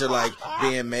Barbies are like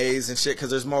being mazed and shit because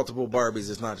there's multiple Barbies.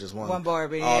 It's not just one. One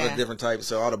Barbie, all the different types.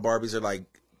 So all the Barbies are like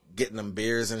getting them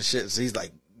beers and shit. So he's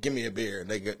like, give me a beer.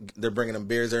 They're bringing them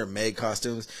beers. They're in maid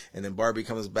costumes. And then Barbie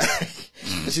comes back.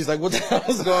 And she's like, what the hell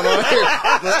is going on here?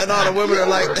 And all the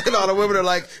women are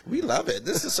like, we love it.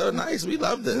 This is so nice. We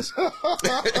love this.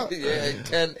 Yeah.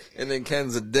 And then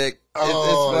Ken's a dick. It's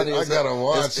funny. I gotta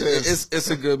watch this. It's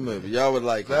a good movie. Y'all would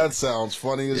like that. It. Sounds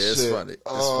funny as shit. It's funny.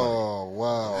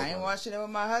 Wow. I ain't watching it with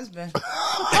my husband.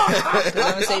 I'm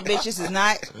gonna say, bitch, this is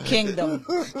not Kingdom.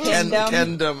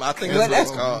 Kendom. I think that's what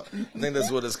it's called. I think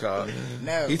that's what it's called.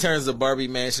 No. He turns the Barbie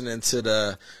mansion into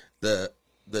the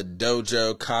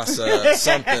dojo casa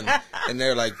something, and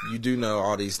they're like, you do know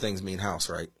all these things mean house,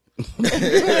 right?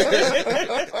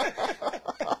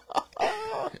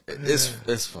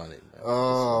 It's funny. Man.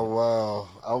 Oh wow!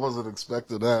 I wasn't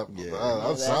expecting that. Yeah,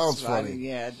 that sounds funny.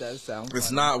 Yeah, it does sound funny. It's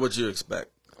not what you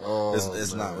expect. Oh,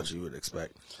 it's not what you would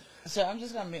expect. So I'm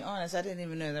just gonna be honest. I didn't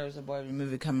even know there was a Barbie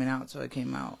movie coming out until it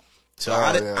came out. So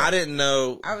I didn't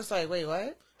know. I was like, wait,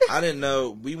 what? I didn't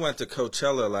know. We went to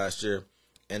Coachella last year,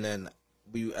 and then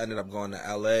we ended up going to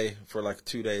LA for like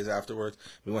 2 days afterwards.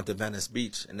 We went to Venice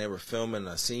Beach, and they were filming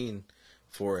a scene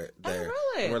for it there.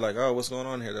 Oh, really? And we're like, oh, what's going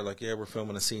on here? They're like, yeah, we're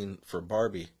filming a scene for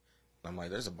Barbie. And I'm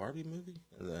like, there's a Barbie movie?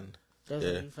 And then That's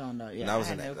what you found out. Yeah, and that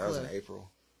was in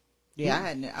April.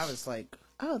 Yeah, I was like,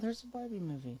 oh, there's a Barbie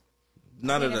movie.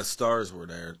 None of the stars were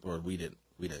there, or we didn't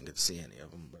get to see any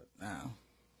of them. But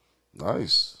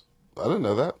Nice. I didn't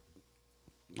know that.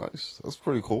 Nice. That's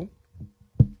pretty cool.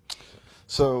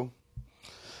 So,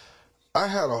 I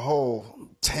had a whole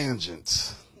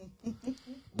tangent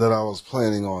that I was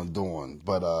planning on doing,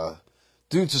 but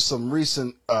due to some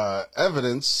recent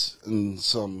evidence and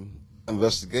some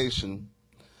investigation,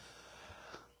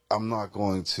 I'm not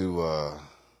going to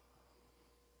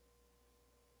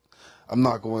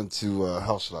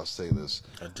how should I say this?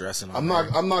 I'm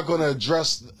not going to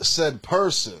address said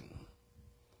person.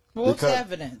 What's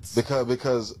evidence?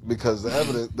 Because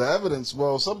the evidence.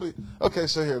 Well, somebody. Okay,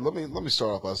 so here, let me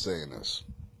start off by saying this.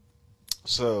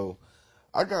 So,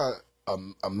 I got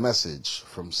a message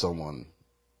from someone.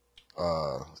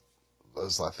 I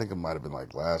think it might have been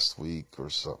like last week or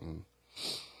something,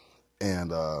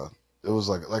 and it was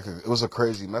it was a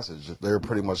crazy message. They were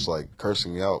pretty much like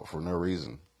cursing me out for no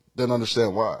reason. Didn't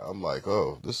understand why. I'm like,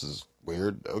 oh, this is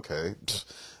weird. Okay.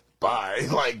 Bye.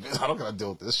 Like, I don't gotta deal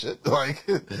with this shit. Like,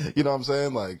 you know what I'm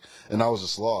saying? Like, and I was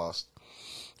just lost.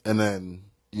 And then,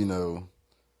 you know,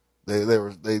 they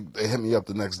hit me up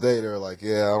the next day. They were like,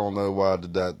 yeah, I don't know why I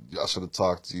did that. I should have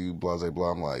talked to you, blah, blah,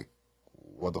 blah. I'm like,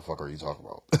 what the fuck are you talking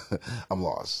about? I'm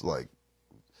lost. Like,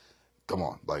 come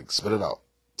on, like, spit it out.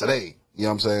 Today. You know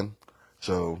what I'm saying?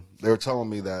 So they were telling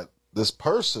me that there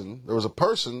was a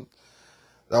person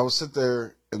that would sit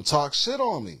there and talk shit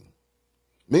on me.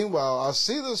 Meanwhile, I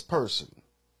see this person.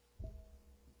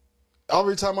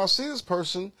 Every time I see this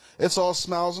person, it's all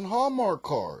smiles and Hallmark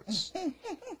cards.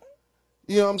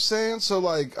 You know what I'm saying? So,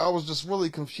 like, I was just really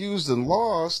confused and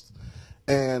lost.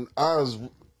 And I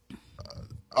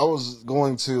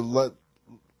going to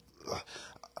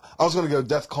go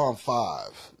DEFCON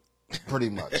 5, pretty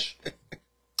much.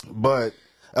 But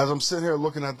as I'm sitting here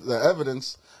looking at the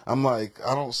evidence, I'm like,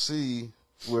 I don't see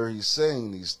where he's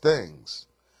saying these things.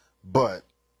 But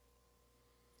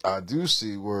I do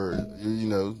see where,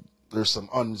 there's some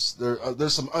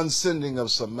unsending of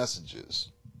some messages.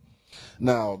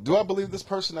 Now, do I believe this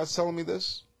person that's telling me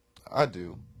this? I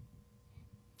do.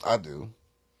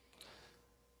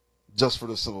 Just for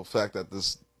the simple fact that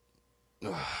this,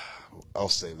 I'll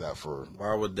save that for.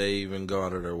 Why would they even go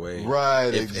out of their way?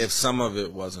 Right. If some of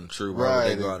it wasn't true, why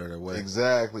would they go out of their way?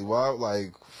 Exactly. Why?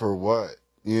 Like, for what?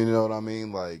 You know what I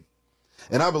mean? Like,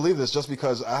 and I believe this just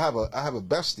because I have a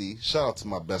bestie. Shout out to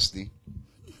my bestie.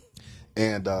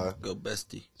 And go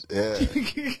bestie. Yeah.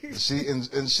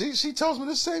 she tells me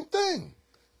the same thing.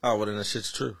 Oh, well then that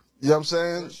shit's true. You know what I'm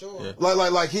saying? For sure. Yeah.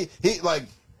 Like he like.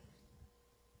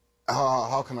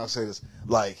 How can I say this?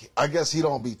 Like, I guess he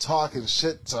don't be talking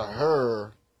shit to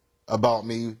her about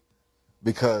me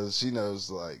because she knows,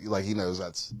 like he knows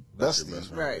that's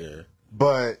bestie. Right. Yeah.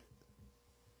 But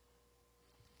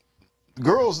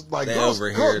girls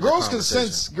can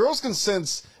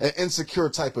sense an insecure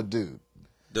type of dude.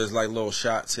 There's like little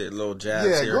shots hit, little jabs.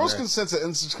 Yeah, here girls and can sense an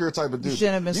insecure type of dude. You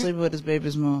shouldn't have been sleeping with his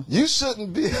baby's mom. You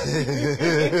shouldn't be.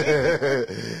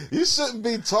 You shouldn't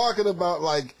be talking about,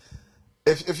 like,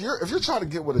 if you're trying to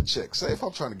get with a chick. Say if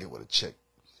I'm trying to get with a chick,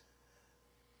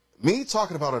 me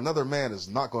talking about another man is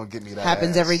not going to get me that.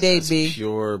 Happens ass. every day, That's B.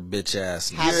 pure bitch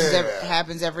ass.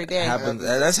 Happens every day.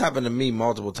 That's happened to me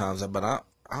multiple times, but I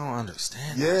don't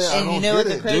understand. Yeah, that shit. And you know what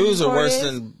the crazy dudes are part worse is?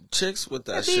 than chicks with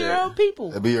that It'd be shit. your own people.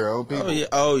 It'd be your own people.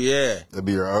 Oh yeah. It'd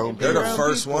be your own They're people. the own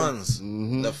first people. ones.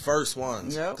 Mm-hmm. The first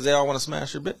ones. Yep. Because they all want to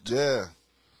smash your bitch. Yeah.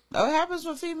 Oh, it happens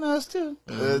with females too.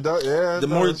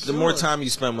 The more time you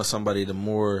spend with somebody, the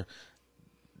more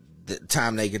the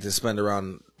time they get to spend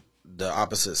around the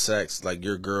opposite sex, like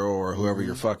your girl or whoever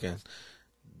you're fucking.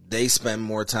 They spend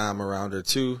more time around her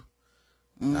too.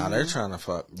 Now they're trying to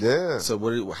fuck. Yeah. So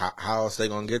how else they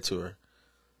gonna get to her?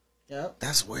 Yep.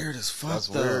 That's weird as fuck. That's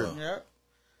though. weird. Yep.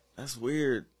 That's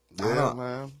weird. Yeah,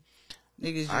 man.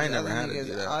 Niggas use I ain't never other had to niggas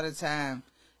do that. all the time.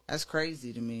 That's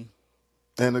crazy to me.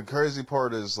 And the crazy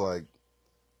part is, like,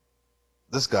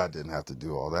 this guy didn't have to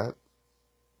do all that.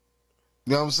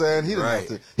 You know what I'm saying? He didn't have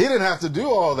to. He didn't have to do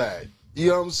all that. You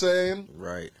know what I'm saying?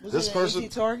 Right. This person,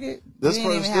 Target. this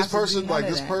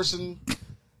person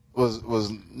was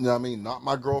you know what I mean, not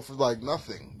my girl for like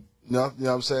nothing. You know what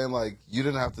I'm saying? Like, you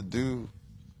didn't have to do.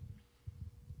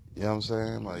 You know what I'm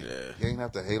saying? Like, you ain't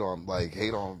have to hate on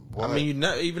what? I mean,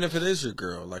 even if it is your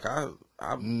girl, like I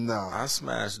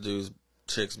smashed dudes,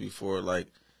 chicks before. Like,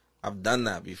 I've done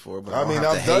that before, but I've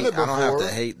done it before. I don't have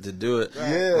to hate to do it.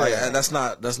 Yeah, like that's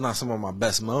not some of my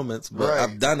best moments, but Right.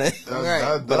 I've done it.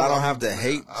 But I don't have to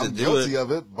hate to I'm do guilty it.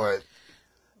 of it, but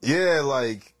yeah,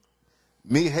 like,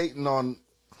 me hating on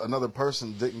another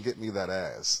person didn't get me that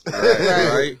ass.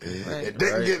 Right. It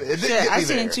didn't get Shit, me I there.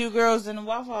 seen two girls in the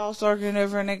Waffle House arguing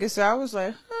over a nigga, so I was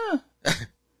like, huh.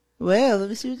 Well, let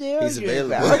me see what they He's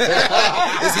arguing available.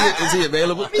 about. is he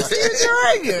available? Let me see what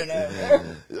they're arguing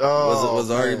over. Was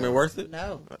the argument worth it?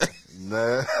 No.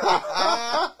 Nah.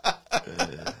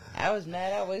 I was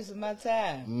mad I wasted my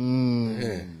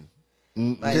time.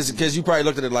 Because you probably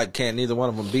looked at it like, can't neither one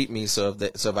of them beat me, so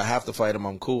if I have to fight them,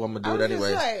 I'm cool. I'm gonna do it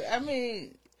anyways. I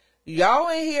mean, y'all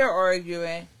in here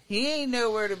arguing. He ain't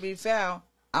nowhere to be found.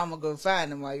 I'm gonna go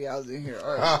find him while y'all's in here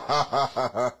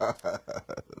arguing.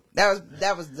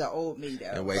 That was the old me though.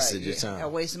 And wasted your time. I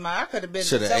wasted my. I could have been.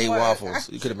 Should have ate somewhere. waffles.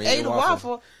 You could have made ate a a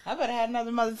waffle. waffle. I better had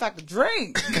another motherfucker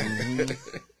drink.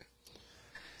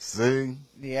 See?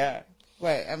 Yeah.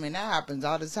 Wait, I mean, that happens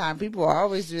all the time. People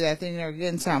always do that thing. They're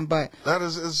getting something, but That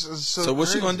is it's So what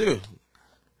crazy. you gonna do?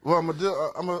 Well, I'm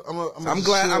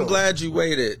glad you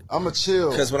waited. I'm a chill.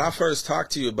 Because when I first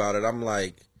talked to you about it, I'm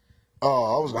like, I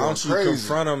was why going don't you crazy.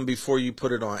 confront them before you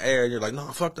put it on air? And you're like, no,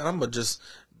 fuck that. I'm gonna just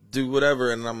do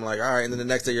whatever. And I'm like, all right. And then the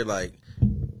next day you're like,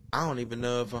 I don't even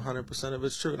know if 100% of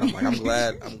it's true. And I'm like,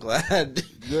 I'm glad.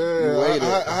 Yeah, you waited.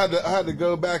 I had to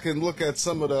go back and look at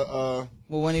some of the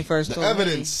well, when he first told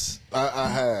evidence I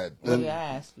had. me, what did I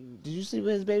ask you? Did you sleep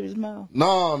with his baby's mouth?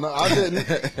 No, I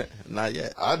didn't. Not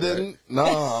yet. I didn't. No,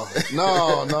 I don't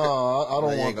No, you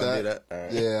want ain't gonna do that. that? All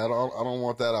right. Yeah, I don't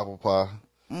want that apple pie.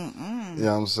 Mm-mm. You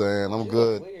know what I'm saying? I'm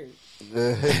good. Weird.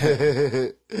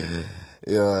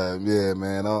 yeah,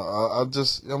 man.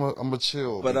 I'm a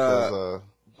chill. But because,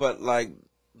 but like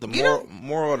the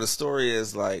moral of the story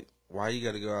is like, why you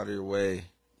got to go out of your way?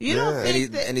 You don't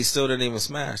think And he still didn't even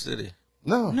smash, did he?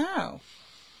 no.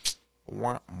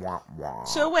 Wah, wah, wah.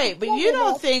 So wait, but you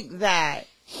don't think that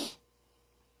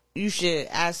you should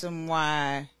ask him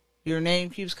why your name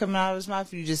keeps coming out of his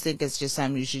mouth? You just think it's just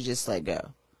something you should just let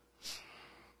go?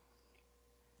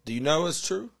 Do you know it's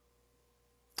true?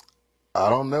 I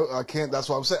don't know. I can't. That's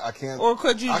what I'm saying. I can't. Or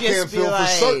could you I just can't be feel like,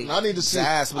 for certain. I need to see.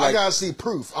 Ask, I like- gotta see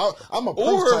proof. I'm a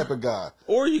proof type of guy.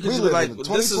 Or you could We just be live like, in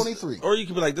this is, 2023. or you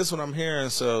could be like, this is what I'm hearing,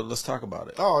 so let's talk about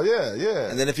it. Oh yeah, yeah.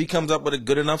 And then if he comes up with a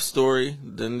good enough story,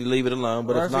 then you leave it alone.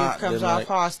 But or if if not, he comes then off like,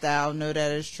 hostile, know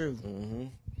that it's true.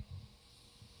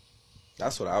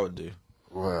 that's what I would do.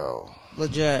 Well,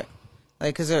 Legit.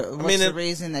 Like, what's mean, the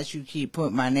reason that you keep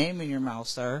putting my name in your mouth,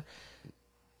 sir?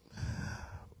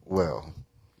 well,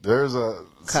 there's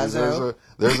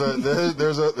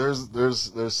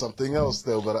something else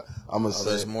though, but I'm gonna say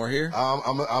There's more here. I'm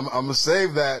gonna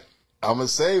save that. I'm gonna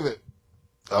save it.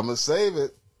 I'm gonna save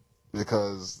it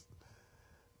because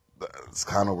it's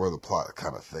kind of where the plot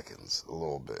kind of thickens a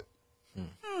little bit.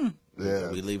 Yeah,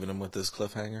 Are we leaving him with this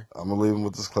cliffhanger? I'm gonna leave him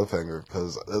with this cliffhanger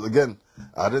because again,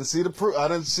 I didn't see the proof. I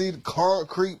didn't see the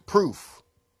concrete proof.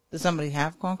 Does somebody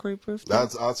have concrete proof?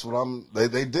 That's what I'm.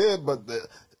 They did, but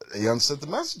they unsent the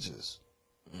messages.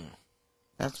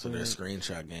 That's So their weird.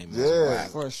 screenshot game is Yeah. whack.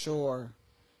 For sure.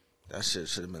 That shit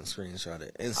should have been screenshotted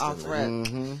Off instantly. rip.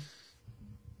 Mm-hmm.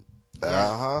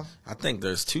 Uh-huh. I think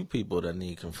there's two people that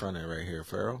need confronted right here,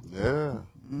 Farrell. Yeah.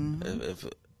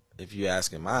 If you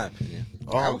ask in my opinion,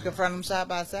 I would confront them side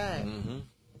by side.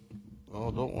 Oh,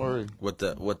 don't worry. with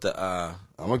the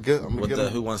I'm gonna get them.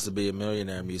 Who Wants to Be a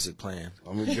Millionaire music playing.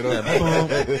 I'm gonna get them.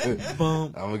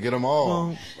 I'm gonna get them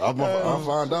all. I'll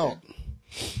find out.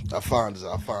 I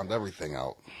find everything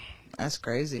out. That's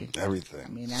crazy. Everything. I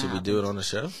mean, Should we do it on the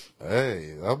show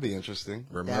Hey, that'll be interesting.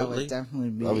 that remotely? would definitely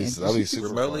be That'll be interesting. super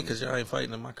Remotely, fun. because y'all ain't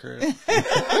fighting in my crib.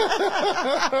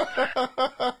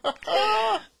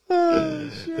 I'm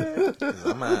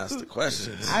gonna ask the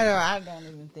questions. I don't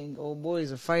even think old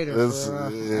boy's a fighter. It's- For, I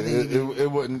it, think it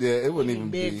wouldn't. Yeah, it wouldn't even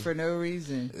big be. for no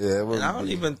reason. Yeah, it And wouldn't I don't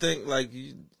be. even think like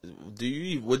would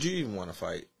you even want to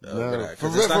fight over that?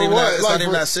 'Cause For it's not for even what? that, it's Like, not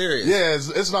even for- that serious.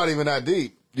 Yeah, it's not even that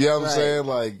deep. You know what I'm Right. saying?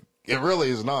 Like, it really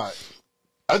is not.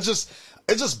 It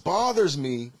just bothers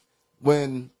me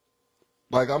when,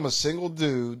 like, I'm a single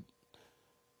dude,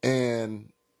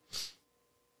 and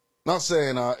not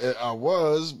saying I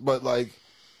was, but like,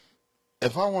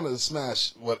 if I wanted to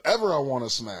smash whatever I want to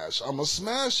smash, I'm gonna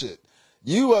smash it.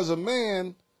 You as a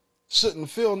man shouldn't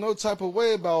feel no type of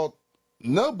way about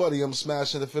nobody I'm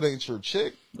smashing if it ain't your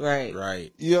chick. Right.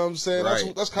 Right. You know what I'm saying?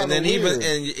 Right. That's kind of and then weird.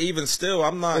 even still,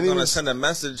 I'm not And gonna even- send a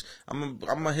message. I'm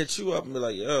gonna hit you up and be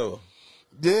like, "Yo,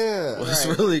 yeah. well, it's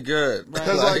really good."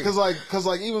 Cause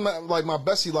like even like my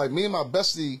bestie, like me and my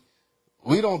bestie,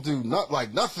 we don't do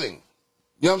nothing.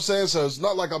 You know what I'm saying? So it's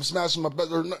not like I'm smashing my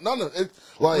best or none of it.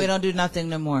 Like We don't do nothing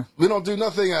no more. we don't do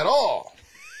nothing at all,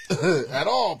 at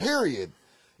all. Period.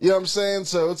 You know what I'm saying?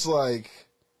 So it's like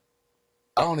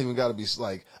I don't even got to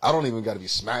be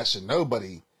smashing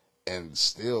nobody, and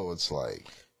still it's like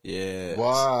Yeah.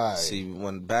 why? See,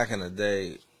 when back in the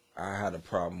day, I had a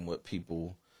problem with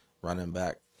people running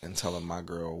back and telling my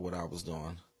girl what I was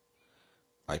doing.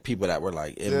 Like people that were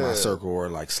like in my Yeah. circle or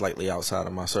like slightly outside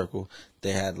of my circle,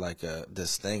 they had like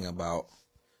this thing about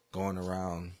going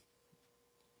around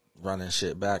running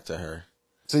shit back to her.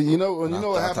 So you know when And you know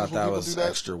what I happens thought when that people was do that.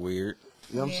 extra weird.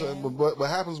 You know what I'm saying? But what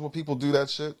happens when people do that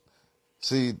shit?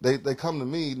 See, they come to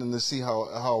me and they see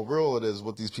how real it is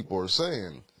what these people are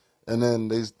saying, and then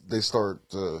they start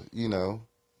to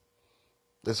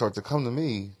they start to come to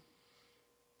me.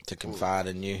 To confide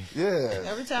in you. Yeah,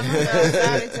 Every time I go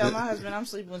outside, I tell my husband I'm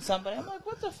sleeping with somebody. I'm like,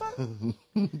 what the fuck?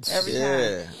 Every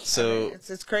Yeah. time. So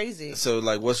It's crazy. so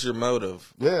like, what's your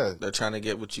motive? yeah. They're trying to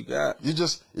get what you got. You're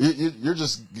just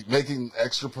making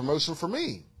extra promotion for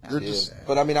me. You're just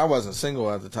But I mean, I wasn't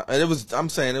single at the time. And I'm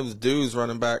saying it was dudes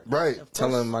running back, right.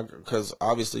 telling because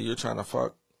obviously you're trying to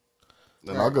fuck.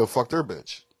 Then I'll go fuck their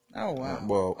bitch. Oh wow.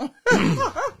 Well,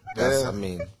 that's I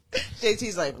mean,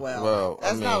 JT's like, well,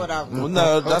 that's not what I'm. Well,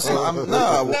 no, that's not.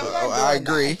 I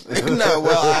agree. No,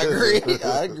 well, I agree.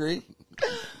 I agree.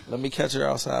 Let me catch her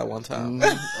outside one time.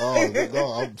 I'll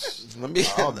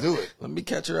do it. Let me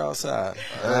catch her outside,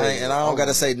 and I don't got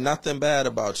to say nothing bad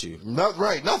about you.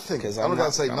 Right, nothing. Because I don't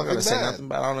gotta say I don't nothing gotta bad. say nothing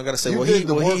bad. I don't gotta say You well did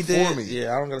the work he did. for me.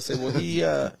 Yeah, I don't gotta say well he.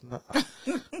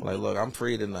 Like, look, I'm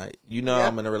free tonight. You know,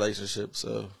 I'm in a relationship,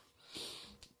 so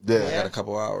I Yeah, got a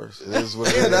couple hours. it is what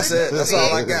it Yeah, is. that's it. That's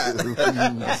all I got.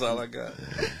 That's all I got.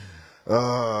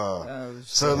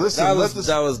 So listen,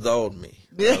 That was the old me.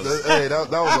 hey, that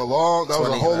was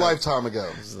a whole lifetime ago.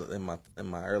 This is in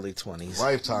my early 20s.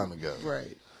 Lifetime ago.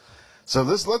 Right. So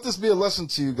let this be a lesson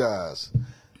to you guys.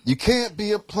 You can't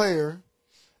be a player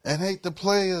and hate the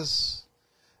players.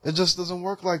 It just doesn't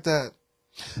work like that.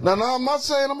 Now, I'm not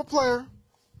saying I'm a player.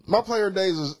 My player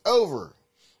days is over.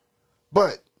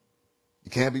 But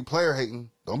you can't be player hating.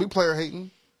 Don't be player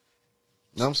hating.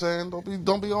 You know what I'm saying?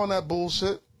 Don't be on that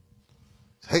bullshit.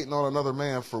 Hating on another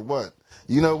man for what?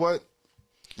 You know what?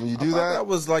 When you do that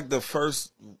was like the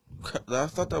first. I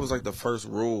thought that was like the first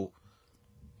rule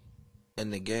in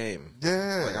the game.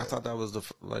 Yeah. Like I thought that was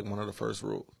one of the first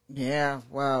rules. Yeah.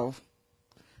 Well,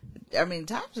 I mean,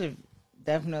 times have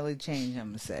definitely changed. I'm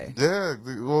gonna say. Yeah.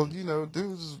 Well,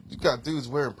 you got dudes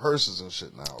wearing purses and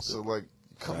shit now. So like,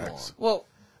 come on. Well,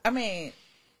 I mean,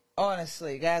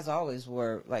 honestly, guys always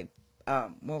wore like.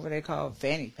 What were they called?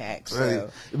 Fanny packs. So.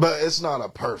 But it's not a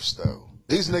purse though.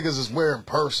 These niggas is wearing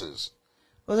purses.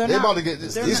 Well, they're about to get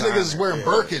these niggas is wearing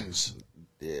Birkins.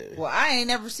 Yeah. Well, I ain't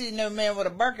never seen no man with a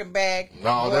Birkin bag.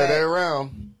 No, they're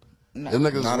around. No. Them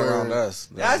niggas not wearing, around us.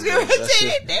 I was gonna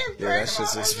say that's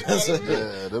just expensive.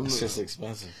 Yeah, that's just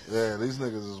expensive. Yeah, these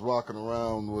niggas is walking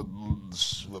around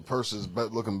with purses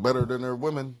looking better than their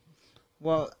women.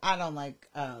 Well, I don't like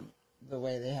the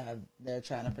way they're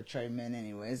trying to portray men.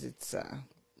 Anyways, it's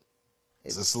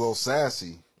just a little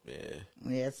sassy. Yeah,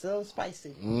 it's a little spicy.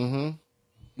 Mm-hmm.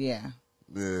 Yeah.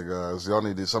 Yeah, guys,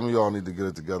 some of y'all need to get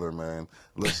it together, man.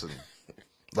 Listen,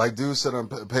 like dude said, I'm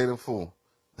paid in full.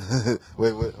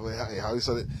 wait, how he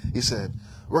said it? He said,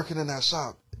 working in that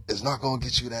shop is not gonna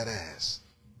get you that ass.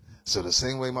 So the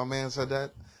same way my man said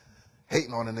that,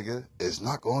 hating on a nigga is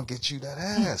not gonna get you that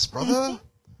ass, brother.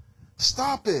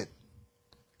 Stop it.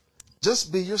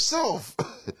 Just be yourself.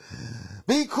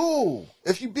 Be cool.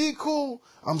 If you be cool,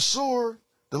 I'm sure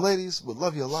the ladies would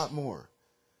love you a lot more.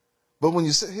 But when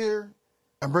you sit here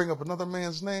and bring up another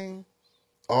man's name,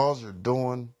 all you're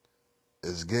doing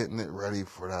is getting it ready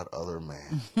for that other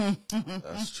man.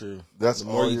 That's true. That's the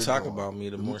more all you talk doing. about me,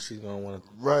 the more she's gonna want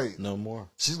to know more.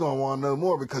 She's gonna want to know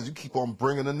more because you keep on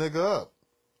bringing the nigga up.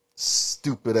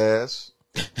 Stupid ass.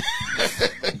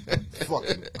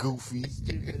 Fucking goofy.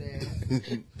 Stupid ass.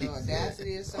 The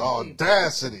audacity is so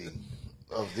audacity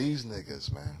of these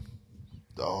niggas, man.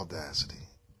 The audacity.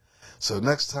 So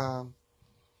next time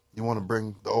you want to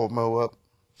bring the old Mo up,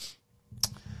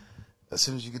 as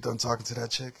soon as you get done talking to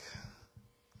that chick,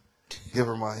 give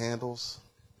her my handles,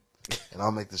 and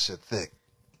I'll make the shit thick.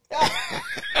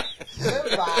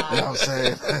 Goodbye. You know what I'm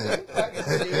saying?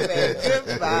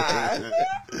 Goodbye.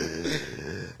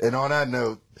 And on that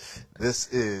note,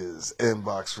 this is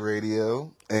Inbox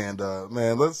Radio, and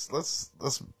man, let's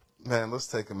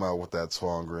take him out with that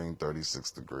Swan Green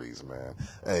 36 degrees, man.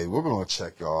 Hey, we're gonna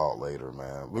check y'all out later,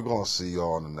 man. We're gonna see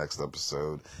y'all on the next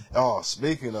episode. Oh,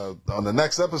 speaking of, on the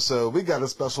next episode, we got a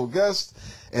special guest,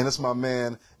 and it's my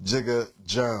man Jigga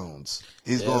Jones.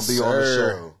 He's gonna be on the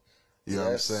show. You know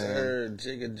what I'm saying? Sir,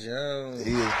 Jigga Jones.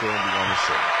 He is going to be on the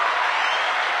show,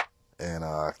 and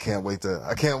I can't wait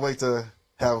to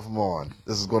have him on.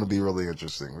 This is going to be really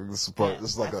interesting. This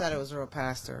is like I thought it was a real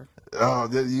pastor. Oh,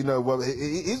 you know what?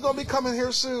 He's going to be coming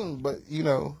here soon, but you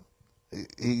know,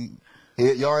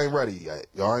 y'all ain't ready yet.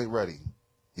 Y'all ain't ready.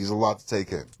 He's a lot to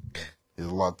take in.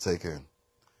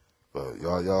 But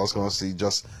y'all's going to see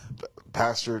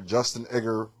Pastor Justin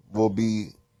Egger will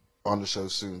be on the show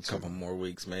soon too. Couple more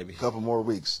weeks, maybe.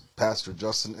 Pastor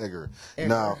Justin Egger.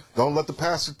 Now, don't let the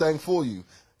pastor thing fool you.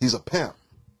 He's a pimp.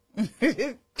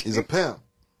 He's a pimp.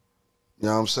 You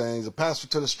know what I'm saying? He's a pastor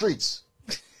to the streets.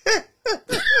 You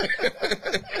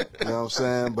know what I'm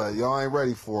saying? But y'all ain't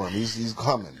ready for him. He's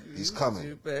coming. He's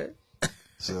coming.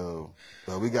 So,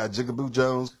 we got Jigaboo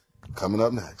Jones coming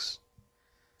up next.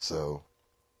 So,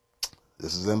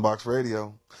 this is Inbox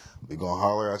Radio. We gonna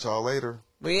holler at y'all later.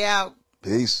 We out.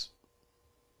 Peace.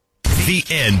 The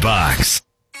Inbox.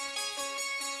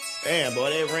 Damn, boy,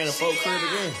 they ran a folk crib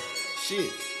again.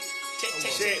 Shit.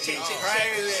 Crazy.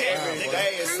 Crazy.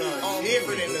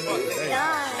 Different in the hood.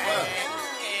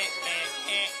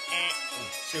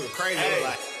 Shit was crazy.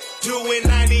 Like. Doing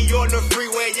 90 on the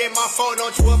freeway, yeah, my phone on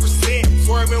 12%.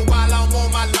 Swerving while I'm on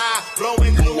my line,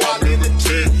 blowing glue all in the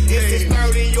jet. It's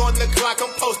 6:30 on the clock, I'm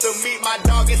supposed to meet my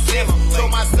dog at 7. Told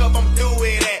myself I'm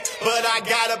doing that, but I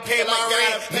gotta pay my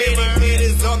rent. Many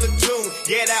minutes on the tune,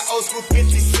 yeah, that old school 50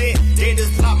 cent. They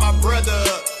just locked my brother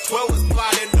up, 12 was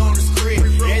plotting on the script.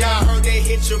 Yeah, I heard they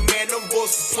hit your man, them boys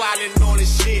was plotting on the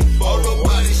shit. Oh,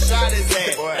 nobody shot his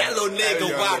ass, that little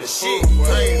nigga wild as shit.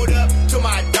 Pulled up to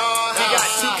my dog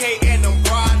house, he got 2K and them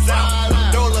bronze out.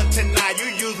 Dola tonight, you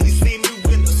usually see me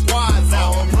with the squads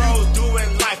out. Bros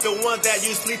doing life, the ones that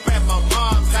you sleep at my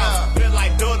mom's house. Feel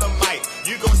like Dolomite,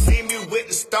 you gon' see me with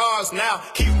the stars now.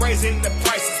 Keep raising the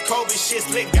prices, Kobe shit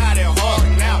slick, got it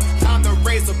hard now. Time to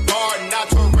raise a bar, now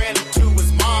to rent it to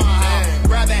his mom house.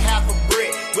 Rather half a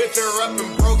brick Whipped her up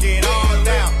and broke it all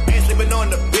down. Ain't sleeping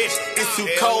on the bitch, it's too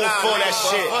cold for that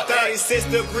shit. 36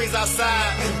 degrees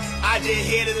outside, I just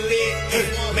hit a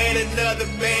lick. Made another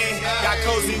band, got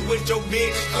cozy with your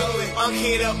bitch.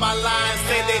 Hit up my line,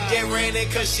 say they just ran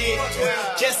it cause shit.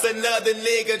 Just another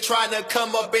nigga trying to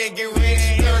come up and get rich.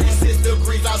 36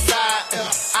 degrees outside,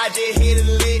 I just hit a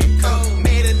lick.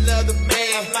 Made another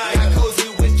band, got cozy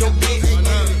with your bitch.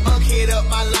 Hit up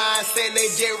my line, say they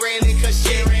just ran it cause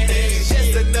shit.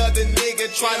 Just another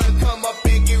nigga trying to come up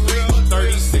and get rich.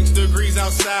 36 degrees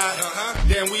outside,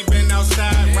 then we been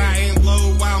outside, riding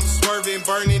low while I'm swerving,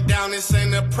 burning down this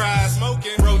Enterprise.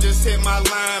 Smoking, bro just hit my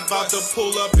line, about to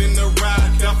pull up in the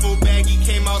ride. Duffel bag, he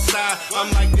came outside.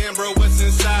 I'm like, damn, bro, what's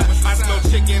inside? I smell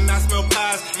chicken, I smell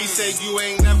pies. He said, you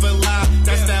ain't never lie.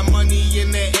 That's that money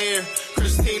in the air.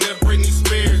 Christina, Britney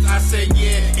Spears. I said,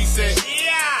 yeah. He said,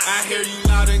 yeah. I hear you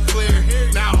loud and clear.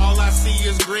 Now all I see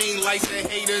is green lights and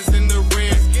haters in the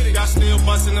rear. Y'all still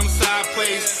busting them side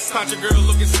plays. Caught your girl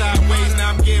looking sideways. Now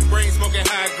I'm getting brain smoking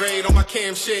high grade on my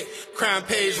cam shit. Crime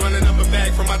page running up a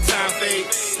bag for my time fade.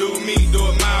 Do me, do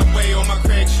it my way on my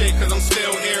crack shit. Cause I'm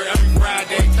still here every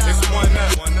Friday. It's one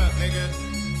up. One up, nigga.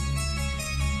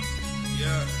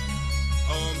 Yeah.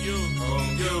 You.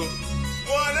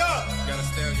 What up? Gotta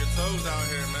stay on your toes out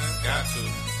here, man. Got to.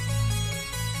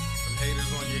 Some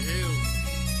haters on your heels.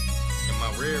 In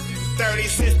my rear view.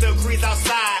 36 degrees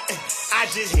outside, I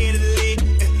just hit a lick.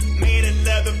 Made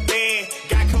another band,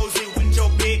 got cozy with your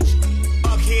bitch.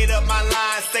 Hit up my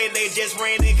line, say they just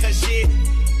ran it cause shit.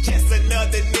 Just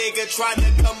another nigga trying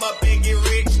to come up and get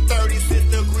rich. 36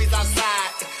 degrees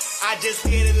outside, I just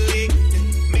hit a lick.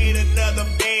 Made another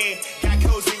band, got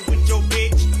cozy with your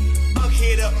bitch.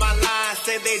 Hit up my line,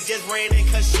 say they just ran it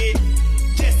cause shit.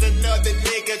 Just another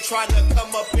nigga trying to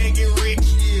come up and get rich.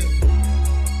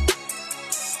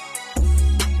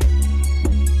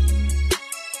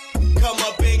 Come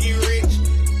up and get rich.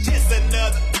 Just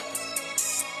another.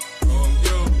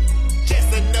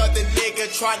 Just another nigga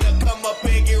trying to come up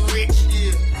and get rich.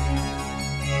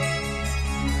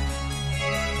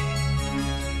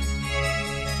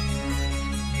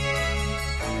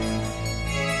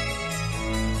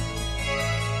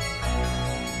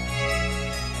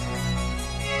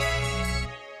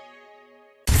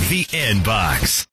 The Inbox.